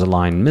thought there was a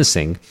line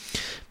missing.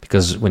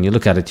 Because when you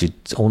look at it, you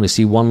only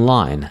see one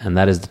line, and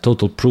that is the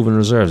total proven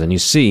reserves. And you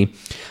see,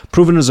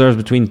 proven reserves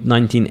between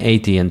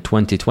 1980 and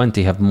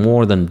 2020 have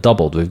more than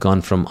doubled. We've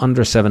gone from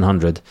under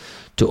 700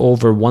 to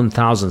over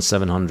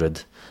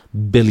 1,700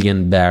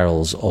 billion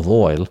barrels of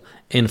oil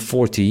in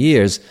 40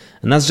 years.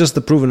 And that's just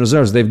the proven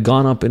reserves. They've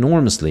gone up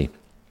enormously.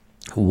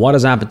 What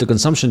has happened to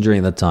consumption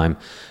during that time?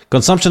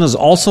 Consumption has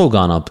also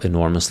gone up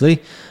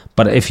enormously,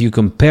 but if you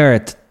compare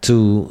it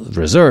to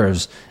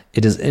reserves,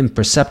 it is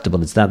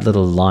imperceptible. It's that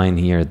little line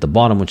here at the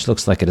bottom, which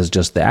looks like it is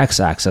just the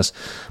x-axis,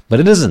 but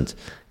it isn't.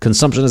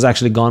 Consumption has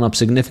actually gone up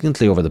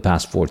significantly over the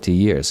past 40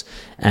 years,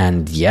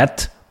 and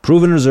yet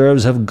proven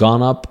reserves have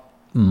gone up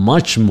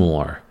much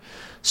more.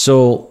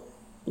 So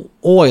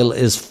oil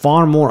is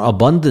far more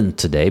abundant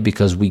today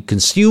because we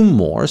consume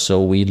more,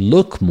 so we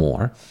look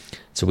more,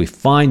 so we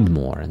find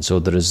more, and so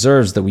the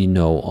reserves that we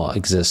know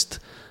exist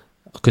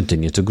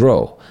continue to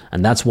grow.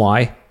 And that's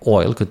why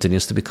oil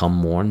continues to become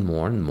more and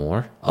more and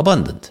more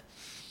abundant.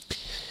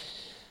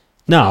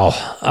 Now,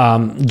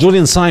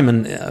 Julian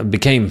Simon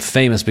became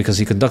famous because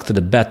he conducted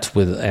a bet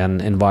with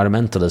an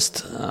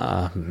environmentalist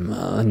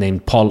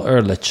named Paul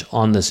Ehrlich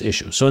on this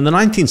issue. So in the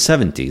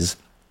 1970s,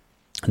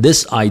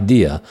 this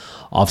idea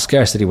of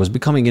scarcity was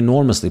becoming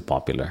enormously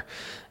popular.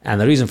 And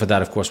the reason for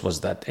that, of course,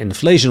 was that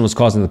inflation was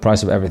causing the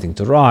price of everything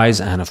to rise.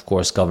 And of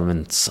course,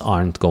 governments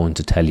aren't going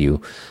to tell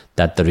you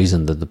that the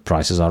reason that the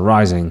prices are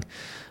rising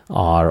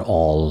are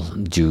all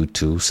due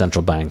to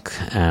central bank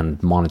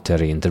and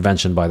monetary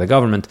intervention by the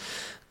government,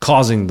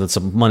 causing the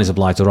money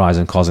supply to rise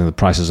and causing the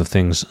prices of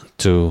things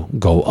to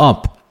go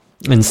up.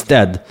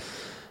 Instead,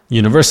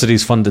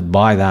 universities funded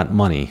by that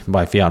money,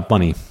 by fiat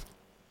money,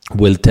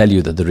 will tell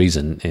you that the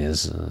reason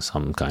is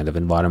some kind of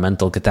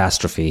environmental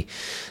catastrophe,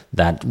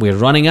 that we're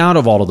running out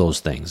of all of those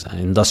things.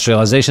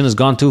 Industrialization has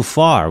gone too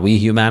far. We,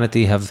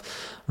 humanity, have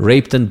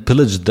raped and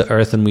pillaged the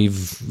earth, and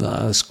we've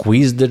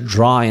squeezed it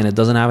dry, and it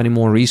doesn't have any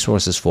more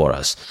resources for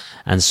us.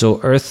 And so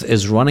earth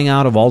is running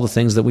out of all the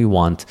things that we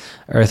want.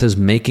 Earth is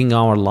making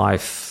our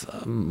life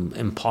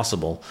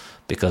impossible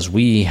because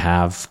we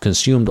have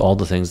consumed all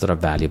the things that are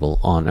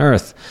valuable on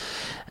earth.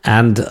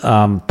 And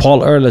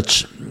Paul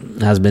Ehrlich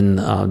has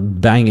been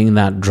banging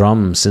that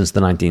drum since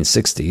the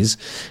 1960s.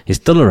 He's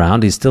still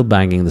around. He's still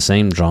banging the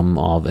same drum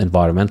of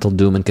environmental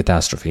doom and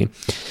catastrophe.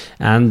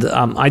 And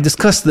I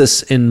discussed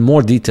this in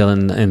more detail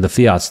in the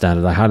Fiat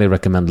Standard. I highly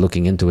recommend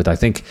looking into it. I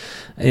think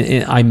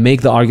I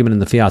make the argument in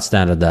the Fiat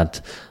Standard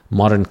that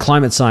modern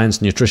climate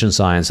science, nutrition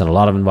science, and a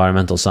lot of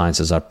environmental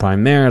sciences are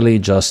primarily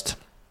just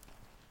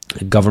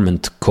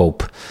government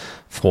cope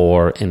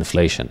for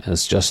inflation.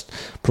 It's just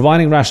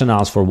providing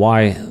rationales for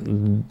why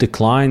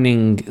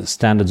declining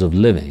standards of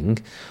living,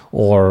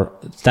 or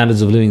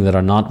standards of living that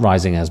are not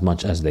rising as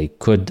much as they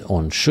could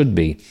or should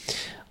be,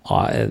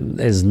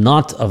 is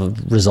not a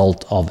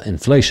result of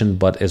inflation,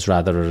 but is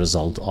rather a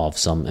result of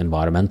some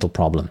environmental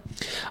problem.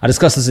 I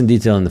discussed this in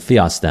detail in the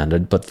Fiat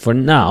Standard, but for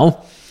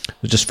now,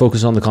 we'll just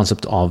focus on the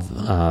concept of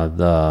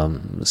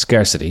the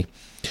scarcity.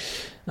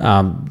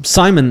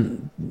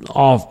 Simon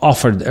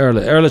offered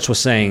Ehrlich was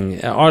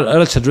saying,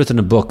 Ehrlich had written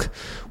a book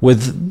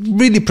with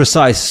really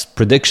precise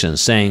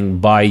predictions, saying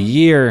by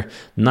year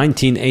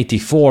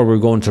 1984 we're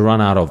going to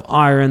run out of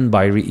iron,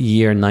 by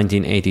year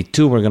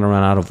 1982 we're going to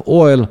run out of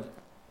oil.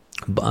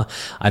 But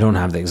I don't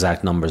have the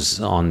exact numbers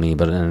on me,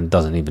 but it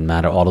doesn't even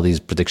matter. All of these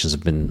predictions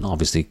have been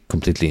obviously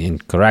completely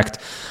incorrect.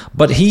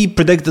 But he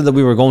predicted that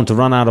we were going to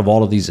run out of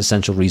all of these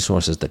essential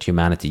resources that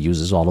humanity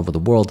uses all over the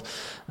world.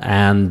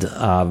 And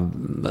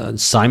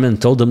Simon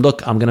told him,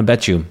 look, I'm going to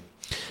bet you,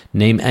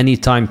 name any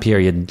time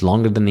period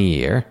longer than a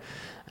year,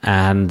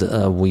 and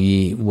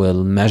we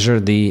will measure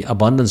the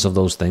abundance of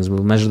those things.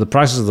 We'll measure the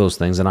prices of those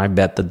things, and I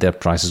bet that their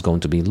price is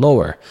going to be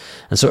lower.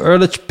 And so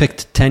Ehrlich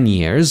picked 10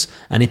 years,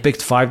 and he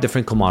picked 5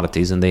 different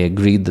commodities, and they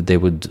agreed that they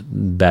would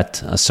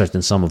bet a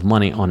certain sum of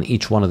money on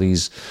each one of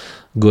these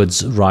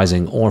goods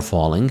rising or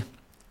falling.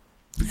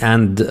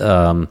 And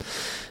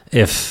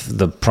if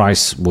the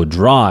price would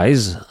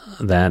rise,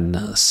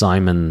 then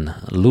Simon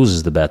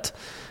loses the bet,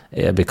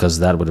 because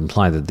that would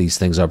imply that these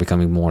things are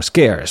becoming more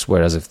scarce.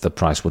 Whereas if the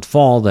price would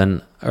fall,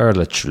 then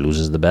Ehrlich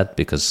loses the bet,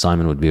 because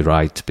Simon would be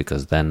right,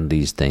 because then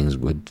these things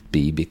would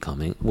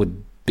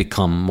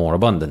become more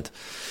abundant.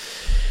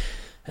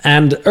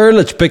 And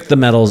Ehrlich picked the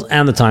metals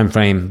and the time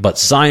frame, but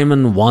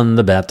Simon won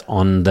the bet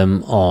on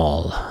them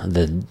all.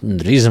 The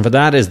reason for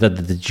that is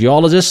that the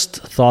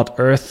geologist thought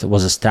Earth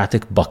was a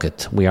static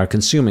bucket we are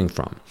consuming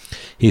from.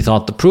 He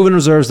thought the proven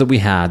reserves that we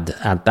had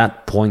at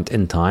that point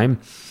in time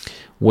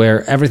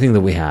were everything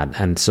that we had.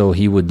 And so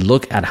he would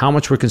look at how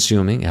much we're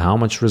consuming, how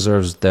much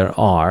reserves there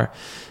are,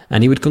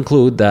 and he would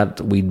conclude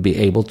that we'd be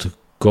able to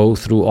go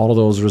through all of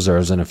those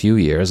reserves in a few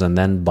years, and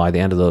then by the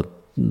end of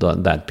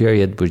that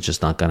period, we're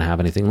just not going to have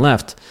anything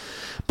left.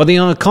 But the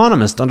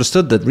economist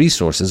understood that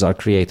resources are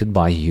created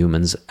by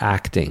humans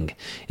acting.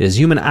 It is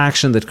human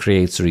action that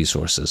creates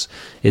resources.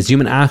 It's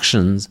human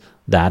actions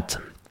that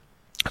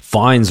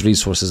finds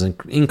resources and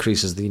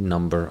increases the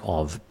number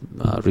of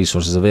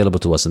resources available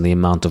to us and the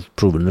amount of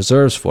proven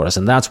reserves for us.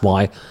 And that's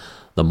why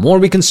the more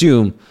we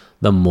consume,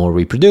 the more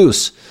we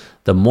produce.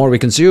 The more we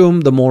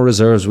consume, the more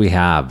reserves we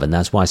have. And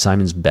that's why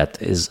Simon's bet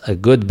is a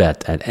good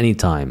bet at any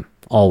time,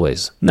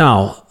 always.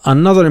 Now,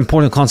 another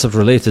important concept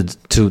related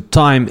to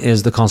time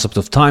is the concept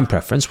of time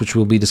preference, which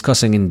we'll be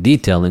discussing in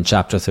detail in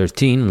Chapter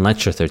 13,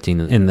 Lecture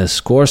 13 in this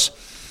course.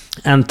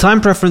 And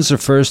time preference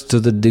refers to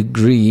the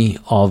degree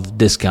of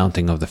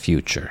discounting of the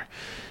future.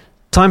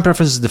 Time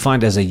preference is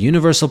defined as a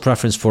universal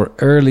preference for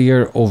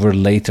earlier over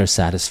later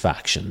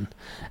satisfaction.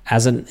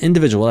 As an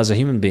individual, as a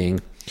human being,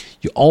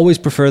 you always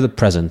prefer the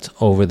present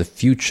over the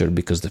future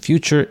because the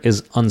future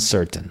is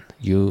uncertain.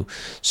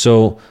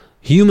 So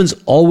humans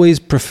always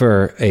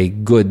prefer a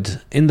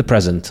good in the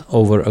present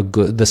over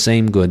the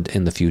same good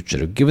in the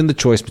future. Given the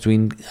choice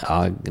between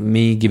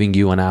me giving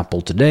you an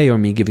apple today or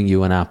me giving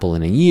you an apple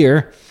in a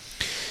year,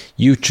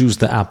 you choose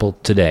the apple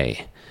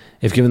today.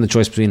 If given the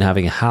choice between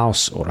having a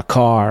house or a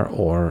car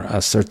or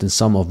a certain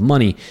sum of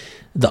money,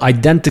 the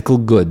identical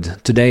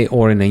good today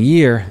or in a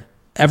year,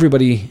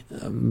 everybody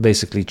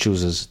basically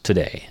chooses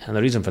today. And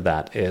the reason for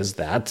that is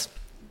that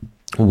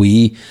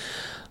we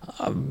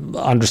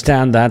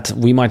understand that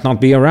we might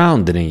not be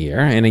around in a year.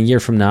 In a year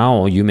from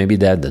now, you may be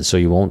dead, and so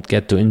you won't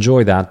get to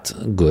enjoy that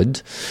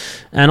good.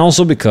 And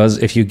also because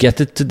if you get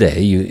it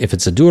today, if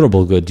it's a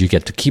durable good, you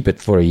get to keep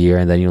it for a year,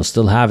 and then you'll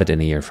still have it in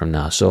a year from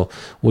now. So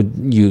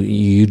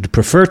you'd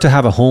prefer to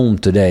have a home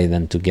today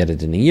than to get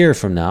it in a year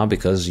from now,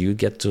 because you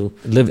get to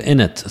live in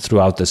it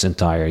throughout this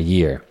entire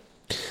year.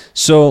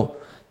 So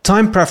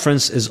time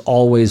preference is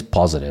always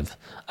positive.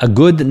 A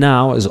good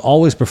now is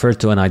always preferred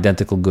to an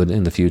identical good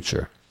in the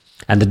future.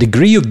 And the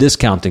degree of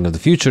discounting of the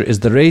future is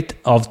the rate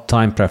of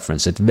time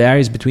preference. It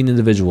varies between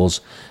individuals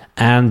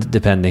and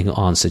depending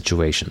on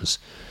situations.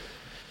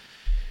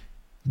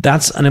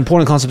 That's an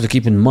important concept to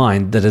keep in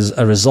mind, that is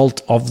a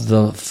result of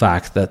the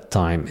fact that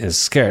time is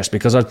scarce.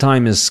 Because our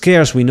time is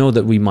scarce, we know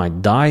that we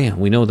might die,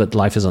 we know that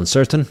life is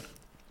uncertain,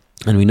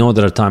 and we know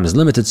that our time is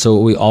limited, so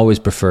we always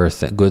prefer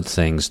good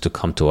things to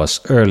come to us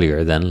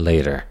earlier than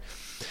later.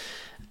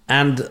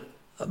 And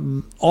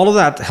all of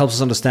that helps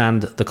us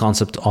understand the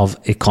concept of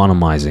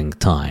economizing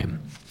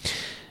time.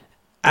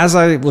 as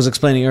I was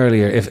explaining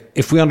earlier,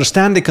 if we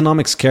understand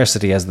economic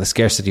scarcity as the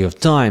scarcity of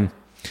time,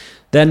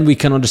 then we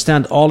can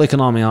understand all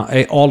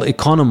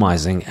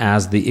economizing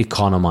as the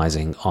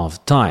economizing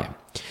of time.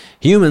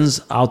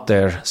 Humans out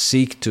there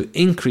seek to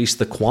increase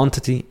the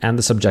quantity and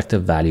the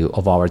subjective value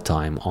of our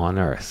time on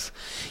Earth.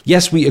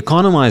 Yes, we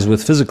economize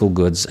with physical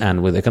goods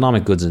and with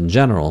economic goods in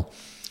general,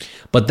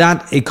 but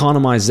that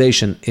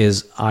economization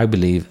is, I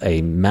believe,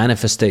 a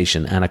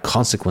manifestation and a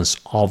consequence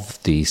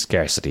of the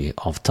scarcity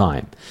of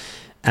time.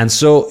 And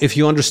so if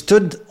you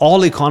understood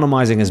all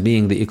economizing as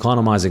being the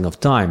economizing of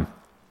time,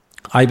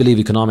 I believe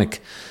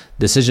economic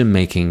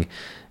decision-making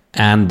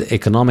and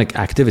economic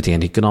activity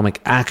and economic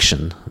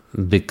action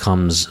makes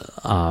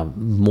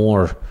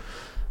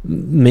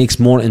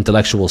more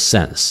intellectual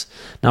sense.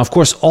 Now, of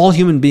course, all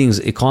human beings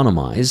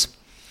economize,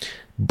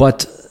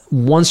 but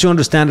once you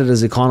understand it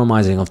as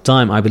economizing of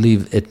time, I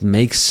believe it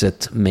makes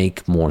it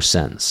make more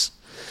sense.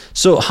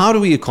 So how do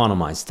we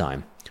economize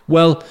time?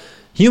 Well,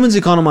 humans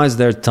economize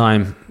their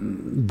time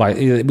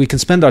we can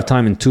spend our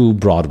time in two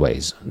broad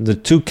ways. The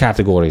two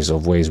categories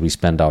of ways we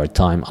spend our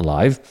time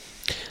alive.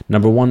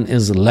 Number one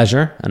is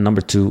leisure, and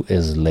number two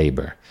is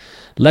labor.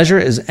 Leisure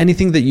is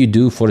anything that you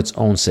do for its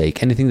own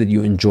sake, anything that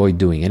you enjoy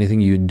doing,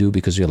 anything you do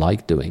because you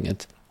like doing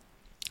it.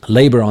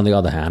 Labor, on the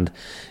other hand,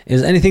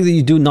 is anything that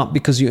you do not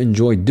because you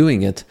enjoy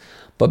doing it,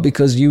 but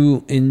because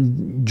you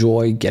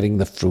enjoy getting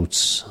the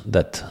fruits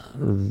that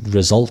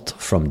result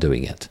from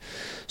doing it.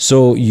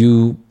 So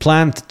you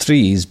plant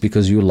trees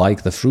because you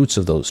like the fruits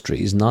of those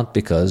trees, not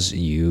because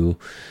you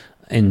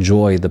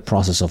enjoy the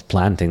process of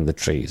planting the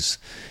trees.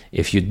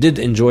 If you did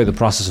enjoy the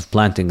process of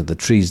planting the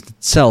trees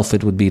itself,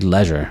 it would be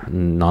leisure,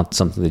 not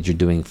something that you're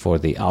doing for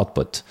the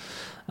output.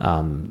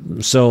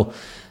 So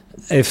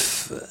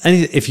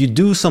if you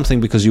do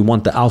something because you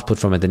want the output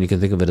from it, then you can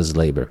think of it as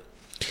labor.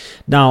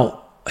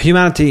 Now,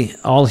 humanity,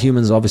 all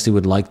humans obviously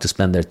would like to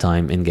spend their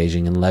time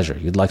engaging in leisure.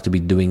 You'd like to be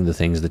doing the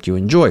things that you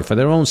enjoy for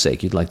their own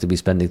sake. You'd like to be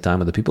spending time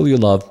with the people you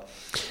love,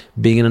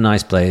 being in a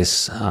nice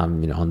place,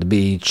 on the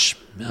beach,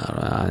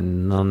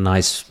 on a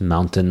nice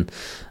mountain,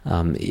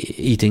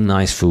 eating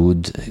nice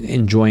food,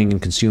 enjoying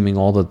and consuming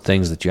all the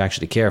things that you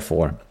actually care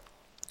for.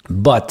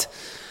 But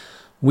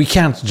we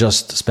can't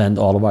just spend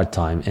all of our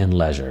time in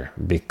leisure,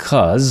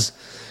 because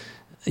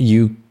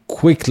you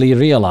quickly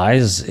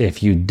realize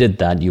if you did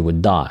that, you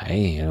would die.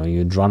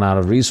 You'd run out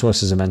of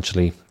resources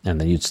eventually,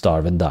 and then you'd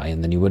starve and die,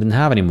 and then you wouldn't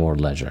have any more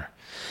leisure.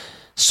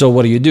 So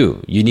what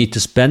do? You need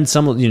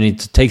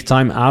to take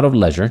time out of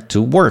leisure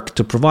to work,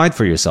 to provide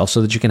for yourself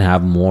so that you can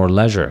have more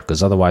leisure,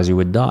 because otherwise you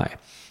would die.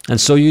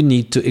 And so you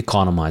need to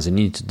economize, and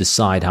you need to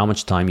decide how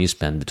much time you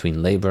spend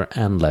between labor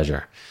and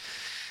leisure.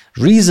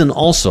 Reason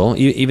also,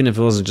 even if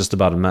it wasn't just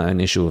about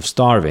an issue of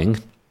starving,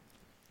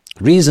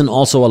 reason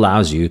also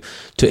allows you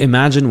to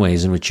imagine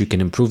ways in which you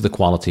can improve the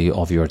quality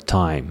of your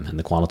time and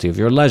the quality of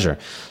your leisure.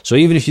 So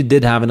even if you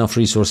did have enough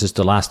resources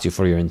to last you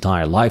for your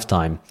entire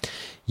lifetime,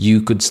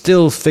 you could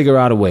still figure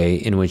out a way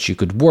in which you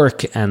could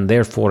work and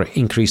therefore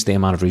increase the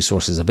amount of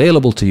resources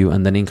available to you,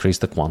 and then increase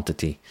the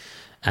quantity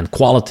and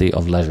quality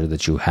of leisure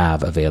that you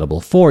have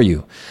available for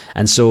you.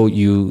 And so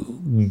you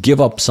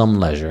give up some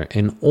leisure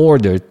in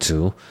order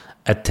to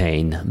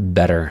attain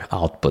better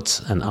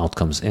outputs and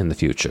outcomes in the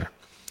future.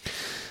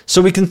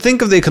 So we can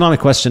think of the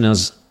economic question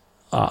as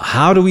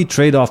how do we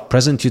trade off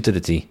present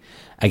utility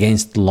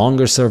against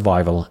longer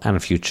survival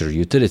and future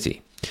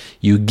utility?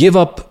 You give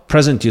up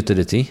present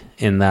utility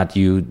in that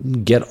you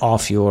get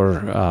off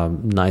your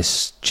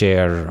nice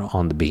chair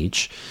on the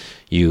beach.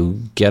 You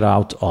get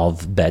out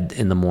of bed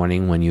in the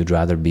morning when you'd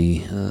rather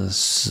be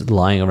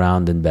lying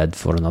around in bed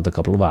for another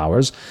couple of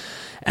hours.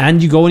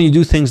 And you go and you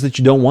do things that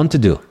you don't want to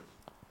do,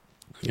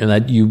 and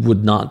that you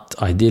would not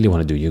ideally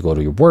want to do. You go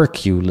to your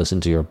work, you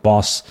listen to your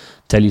boss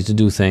tell you to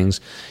do things,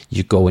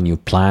 you go and you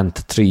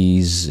plant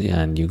trees,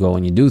 and you go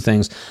and you do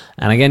things.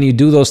 And again, you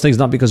do those things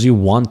not because you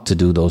want to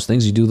do those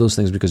things. You do those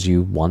things because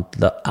you want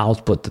the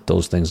output that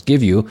those things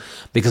give you,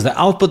 because the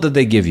output that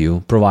they give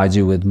you provides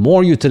you with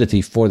more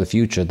utility for the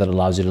future that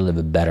allows you to live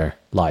a better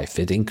life.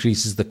 It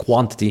increases the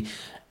quantity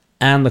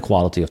and the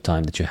quality of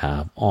time that you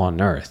have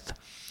on Earth.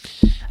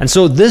 And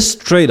so this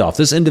trade-off,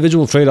 this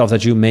individual trade-off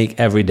that you make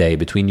every day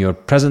between your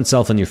present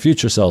self and your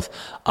future self,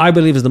 I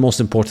believe is the most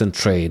important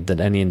trade that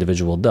any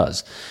individual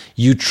does.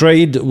 You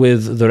trade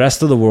with the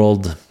rest of the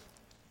world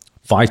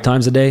 5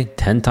 times a day,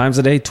 10 times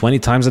a day, 20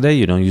 times a day.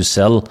 You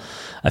sell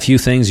a few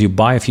things, you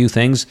buy a few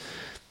things.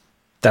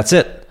 That's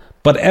it.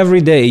 But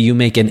every day you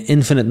make an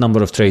infinite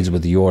number of trades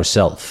with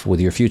yourself,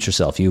 with your future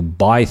self. You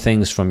buy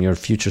things from your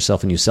future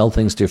self and you sell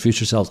things to your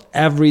future self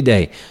every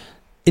day.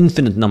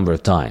 Infinite number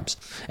of times.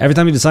 Every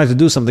time you decide to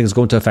do something, it's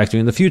going to affect you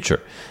in the future.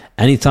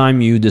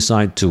 Anytime you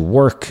decide to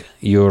work,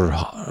 you're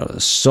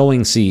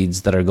sowing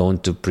seeds that are going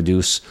to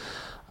produce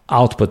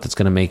output that's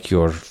going to make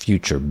your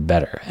future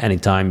better.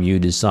 Anytime you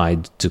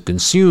decide to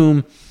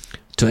consume,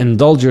 to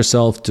indulge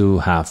yourself, to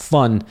have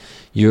fun,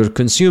 you're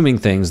consuming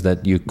things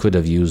that you could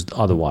have used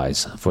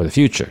otherwise for the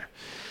future.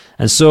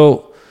 And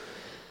so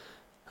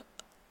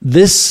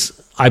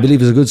this I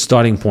believe is a good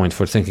starting point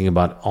for thinking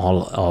about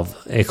all of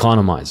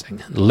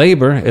economizing.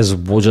 Labor is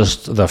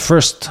just the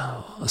first,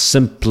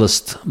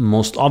 simplest,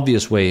 most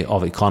obvious way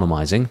of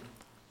economizing.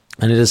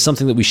 And it is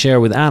something that we share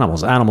with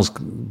animals. Animals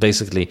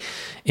basically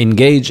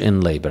engage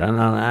in labor. And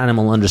an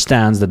animal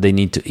understands that they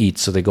need to eat,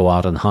 so they go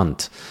out and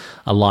hunt.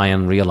 A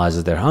lion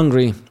realizes they're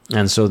hungry,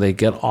 and so they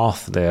get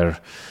off their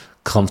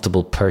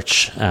comfortable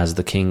perch as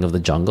the king of the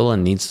jungle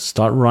and needs to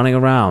start running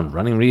around,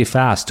 running really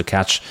fast to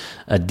catch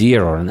a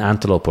deer or an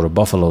antelope or a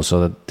buffalo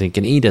so that they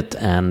can eat it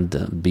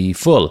and be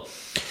full.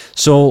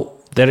 So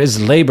there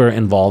is labor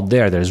involved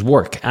there. There's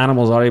work.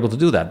 Animals are able to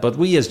do that. But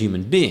we as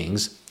human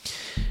beings,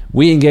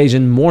 we engage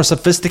in more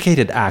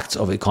sophisticated acts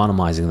of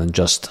economizing than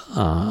just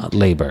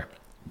labor.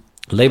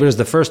 Labor is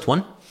the first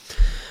one.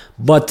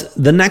 But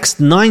the next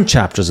 9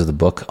 chapters of the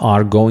book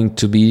are going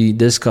to be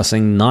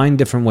discussing 9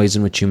 different ways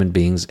in which human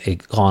beings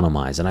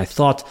economize. And I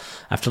thought,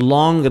 after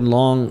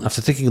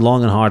thinking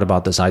long and hard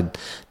about this, I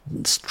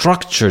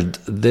structured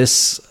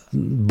this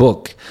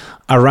book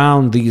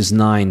around these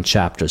 9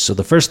 chapters. So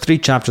the first 3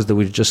 chapters that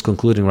we're just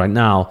concluding right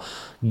now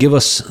give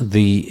us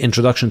the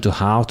introduction to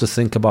how to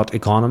think about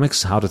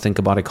economics, how to think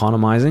about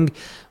economizing,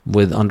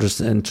 with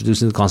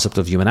introducing the concept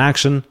of human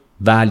action,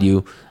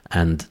 value,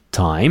 and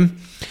time.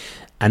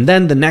 And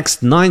then the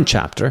next 9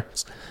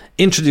 chapters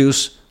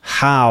introduce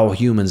how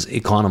humans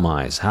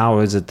economize. How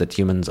is it that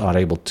humans are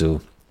able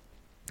to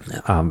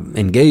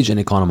engage in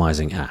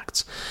economizing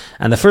acts?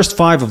 And the first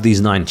 5 of these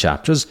 9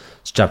 chapters,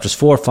 chapters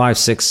 4, 5,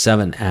 6,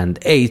 7, and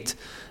 8,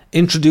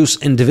 introduce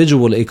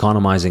individual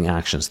economizing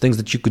actions, things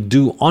that you could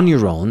do on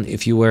your own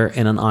if you were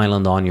in an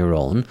island on your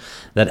own,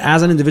 that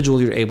as an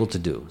individual you're able to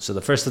do. So the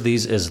first of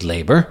these is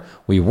labor.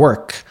 We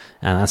work,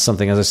 and that's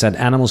something, as I said,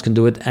 animals can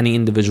do it. Any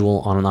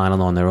individual on an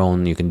island on their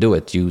own, you can do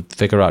it. You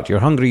figure out you're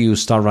hungry, you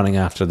start running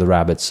after the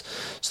rabbits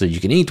so that you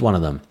can eat one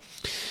of them.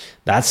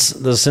 That's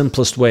the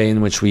simplest way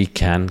in which we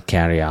can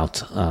carry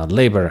out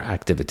labor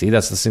activity.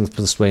 That's the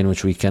simplest way in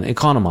which we can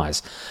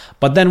economize.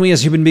 But then we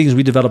as human beings,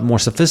 we develop more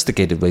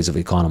sophisticated ways of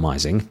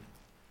economizing.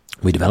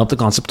 We develop the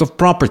concept of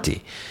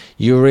property.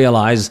 You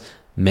realize,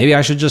 maybe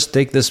I should just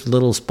take this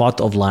little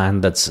spot of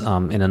land that's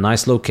in a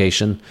nice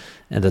location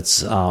and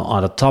that's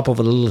on the top of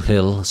a little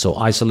hill, so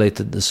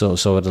isolated,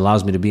 so it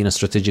allows me to be in a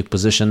strategic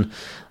position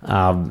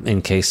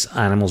in case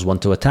animals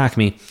want to attack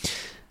me.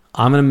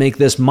 I'm going to make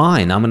this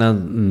mine. I'm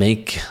going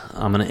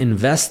to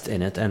invest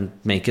in it and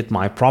make it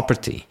my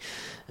property.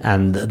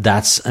 And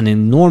that's an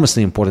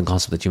enormously important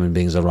concept that human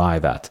beings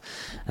arrive at.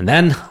 And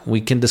then we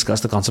can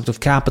discuss the concept of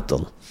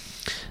capital.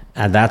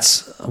 And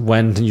that's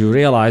when you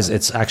realize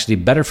it's actually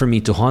better for me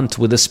to hunt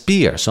with a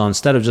spear. So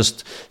instead of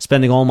just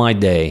spending all my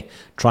day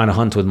trying to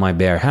hunt with my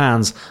bare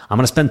hands, I'm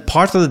going to spend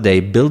part of the day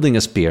building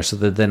a spear so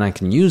that then I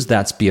can use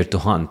that spear to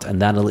hunt,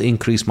 and that'll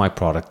increase my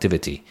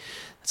productivity.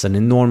 It's an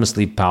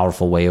enormously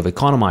powerful way of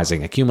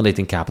economizing.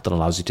 Accumulating capital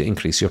allows you to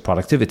increase your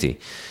productivity.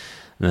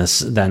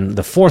 Then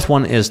the fourth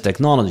one is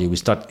technology. We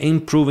start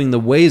improving the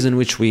ways in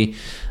which we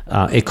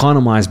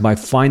economize by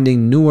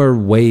finding newer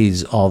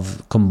ways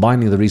of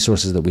combining the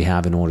resources that we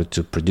have in order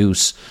to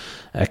produce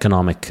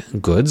economic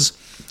goods.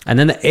 And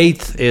then the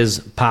 8th is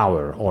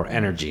power or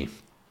energy.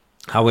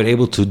 How we're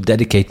able to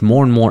dedicate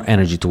more and more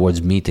energy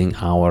towards meeting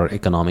our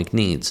economic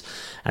needs.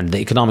 And the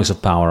economics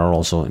of power are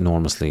also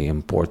enormously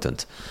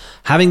important.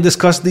 Having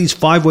discussed these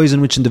 5 ways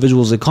in which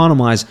individuals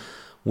economize,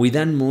 we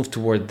then move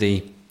toward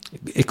the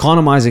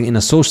economizing in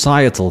a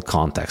societal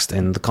context,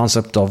 in the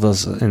concept of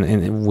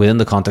within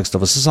the context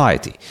of a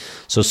society.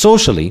 So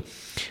socially,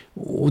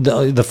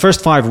 the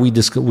first 5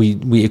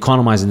 we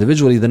economize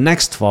individually. The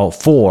next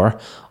 4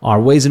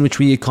 are ways in which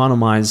we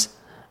economize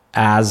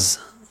as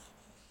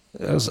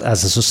a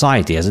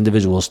society, as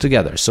individuals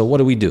together. So what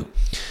do?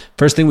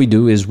 First thing we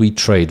do is we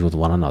trade with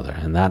one another,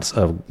 and that's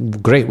a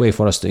great way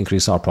for us to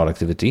increase our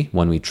productivity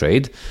when we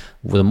trade.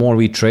 The more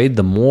we trade,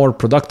 the more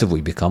productive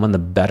we become and the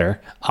better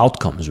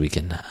outcomes we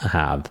can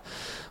have.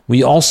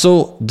 We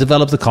also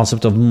develop the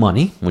concept of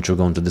money, which we're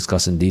going to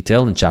discuss in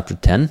detail in chapter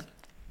 10.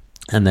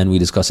 And then we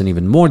discuss in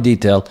even more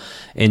detail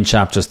in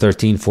chapters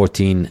 13,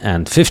 14,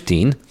 and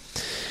 15.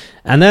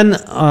 And then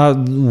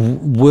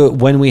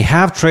when we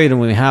have trade and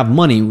when we have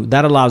money,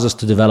 that allows us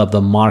to develop the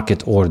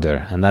market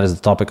order. And that is the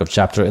topic of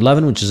chapter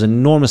 11, which is an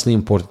enormously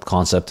important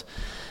concept.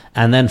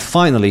 And then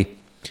finally,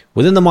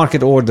 within the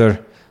market order,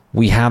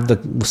 we have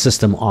the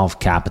system of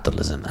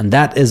capitalism. And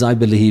that is, I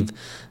believe,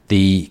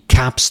 the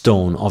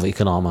capstone of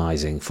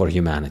economizing for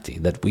humanity.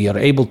 That we are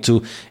able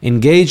to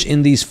engage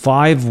in these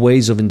 5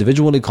 ways of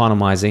individual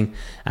economizing.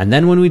 And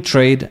then when we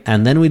trade,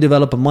 and then we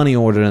develop a money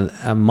order,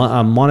 a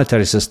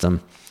monetary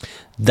system,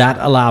 that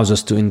allows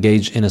us to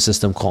engage in a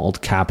system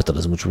called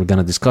capitalism, which we're going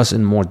to discuss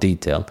in more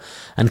detail.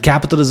 And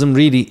capitalism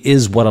really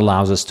is what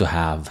allows us to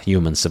have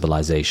human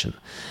civilization.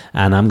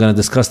 And I'm going to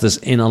discuss this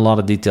in a lot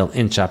of detail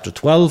in chapter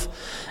 12.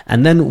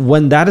 And then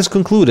when that is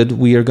concluded,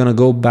 we are going to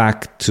go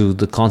back to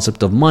the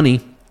concept of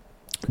money,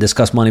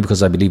 discuss money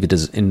because I believe it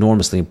is an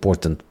enormously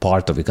important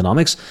part of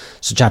economics.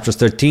 So chapter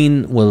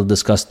 13 will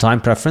discuss time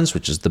preference,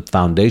 which is the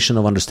foundation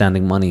of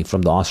understanding money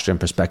from the Austrian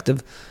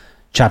perspective.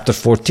 Chapter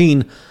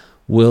 14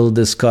 will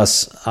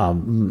discuss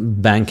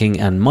banking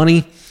and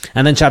money.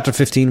 And then chapter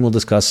 15 will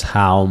discuss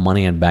how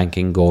money and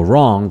banking go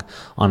wrong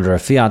under a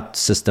fiat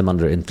system,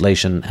 under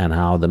inflation, and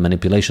how the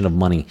manipulation of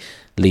money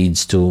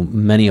leads to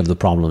many of the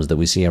problems that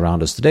we see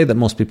around us today that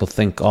most people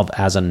think of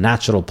as a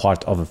natural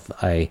part of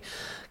a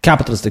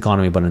capitalist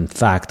economy, but in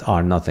fact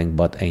are nothing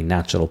but a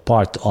natural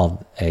part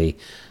of a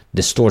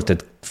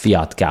distorted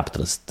fiat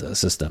capitalist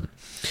system.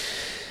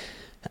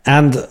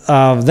 And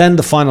then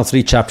the final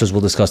 3 chapters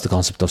will discuss the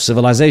concept of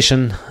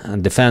civilization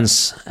and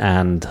defense,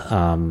 and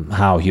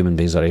how human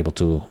beings are able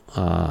to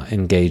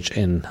engage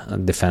in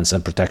defense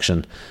and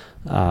protection,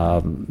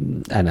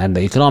 and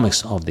the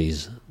economics of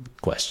these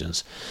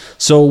questions.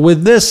 So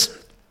with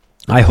this,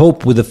 I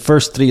hope with the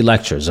first 3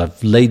 lectures,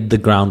 I've laid the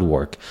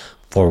groundwork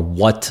for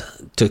what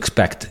to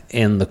expect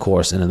in the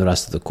course and in the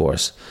rest of the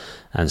course.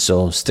 And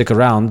so stick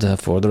around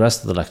for the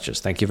rest of the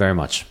lectures. Thank you very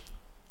much.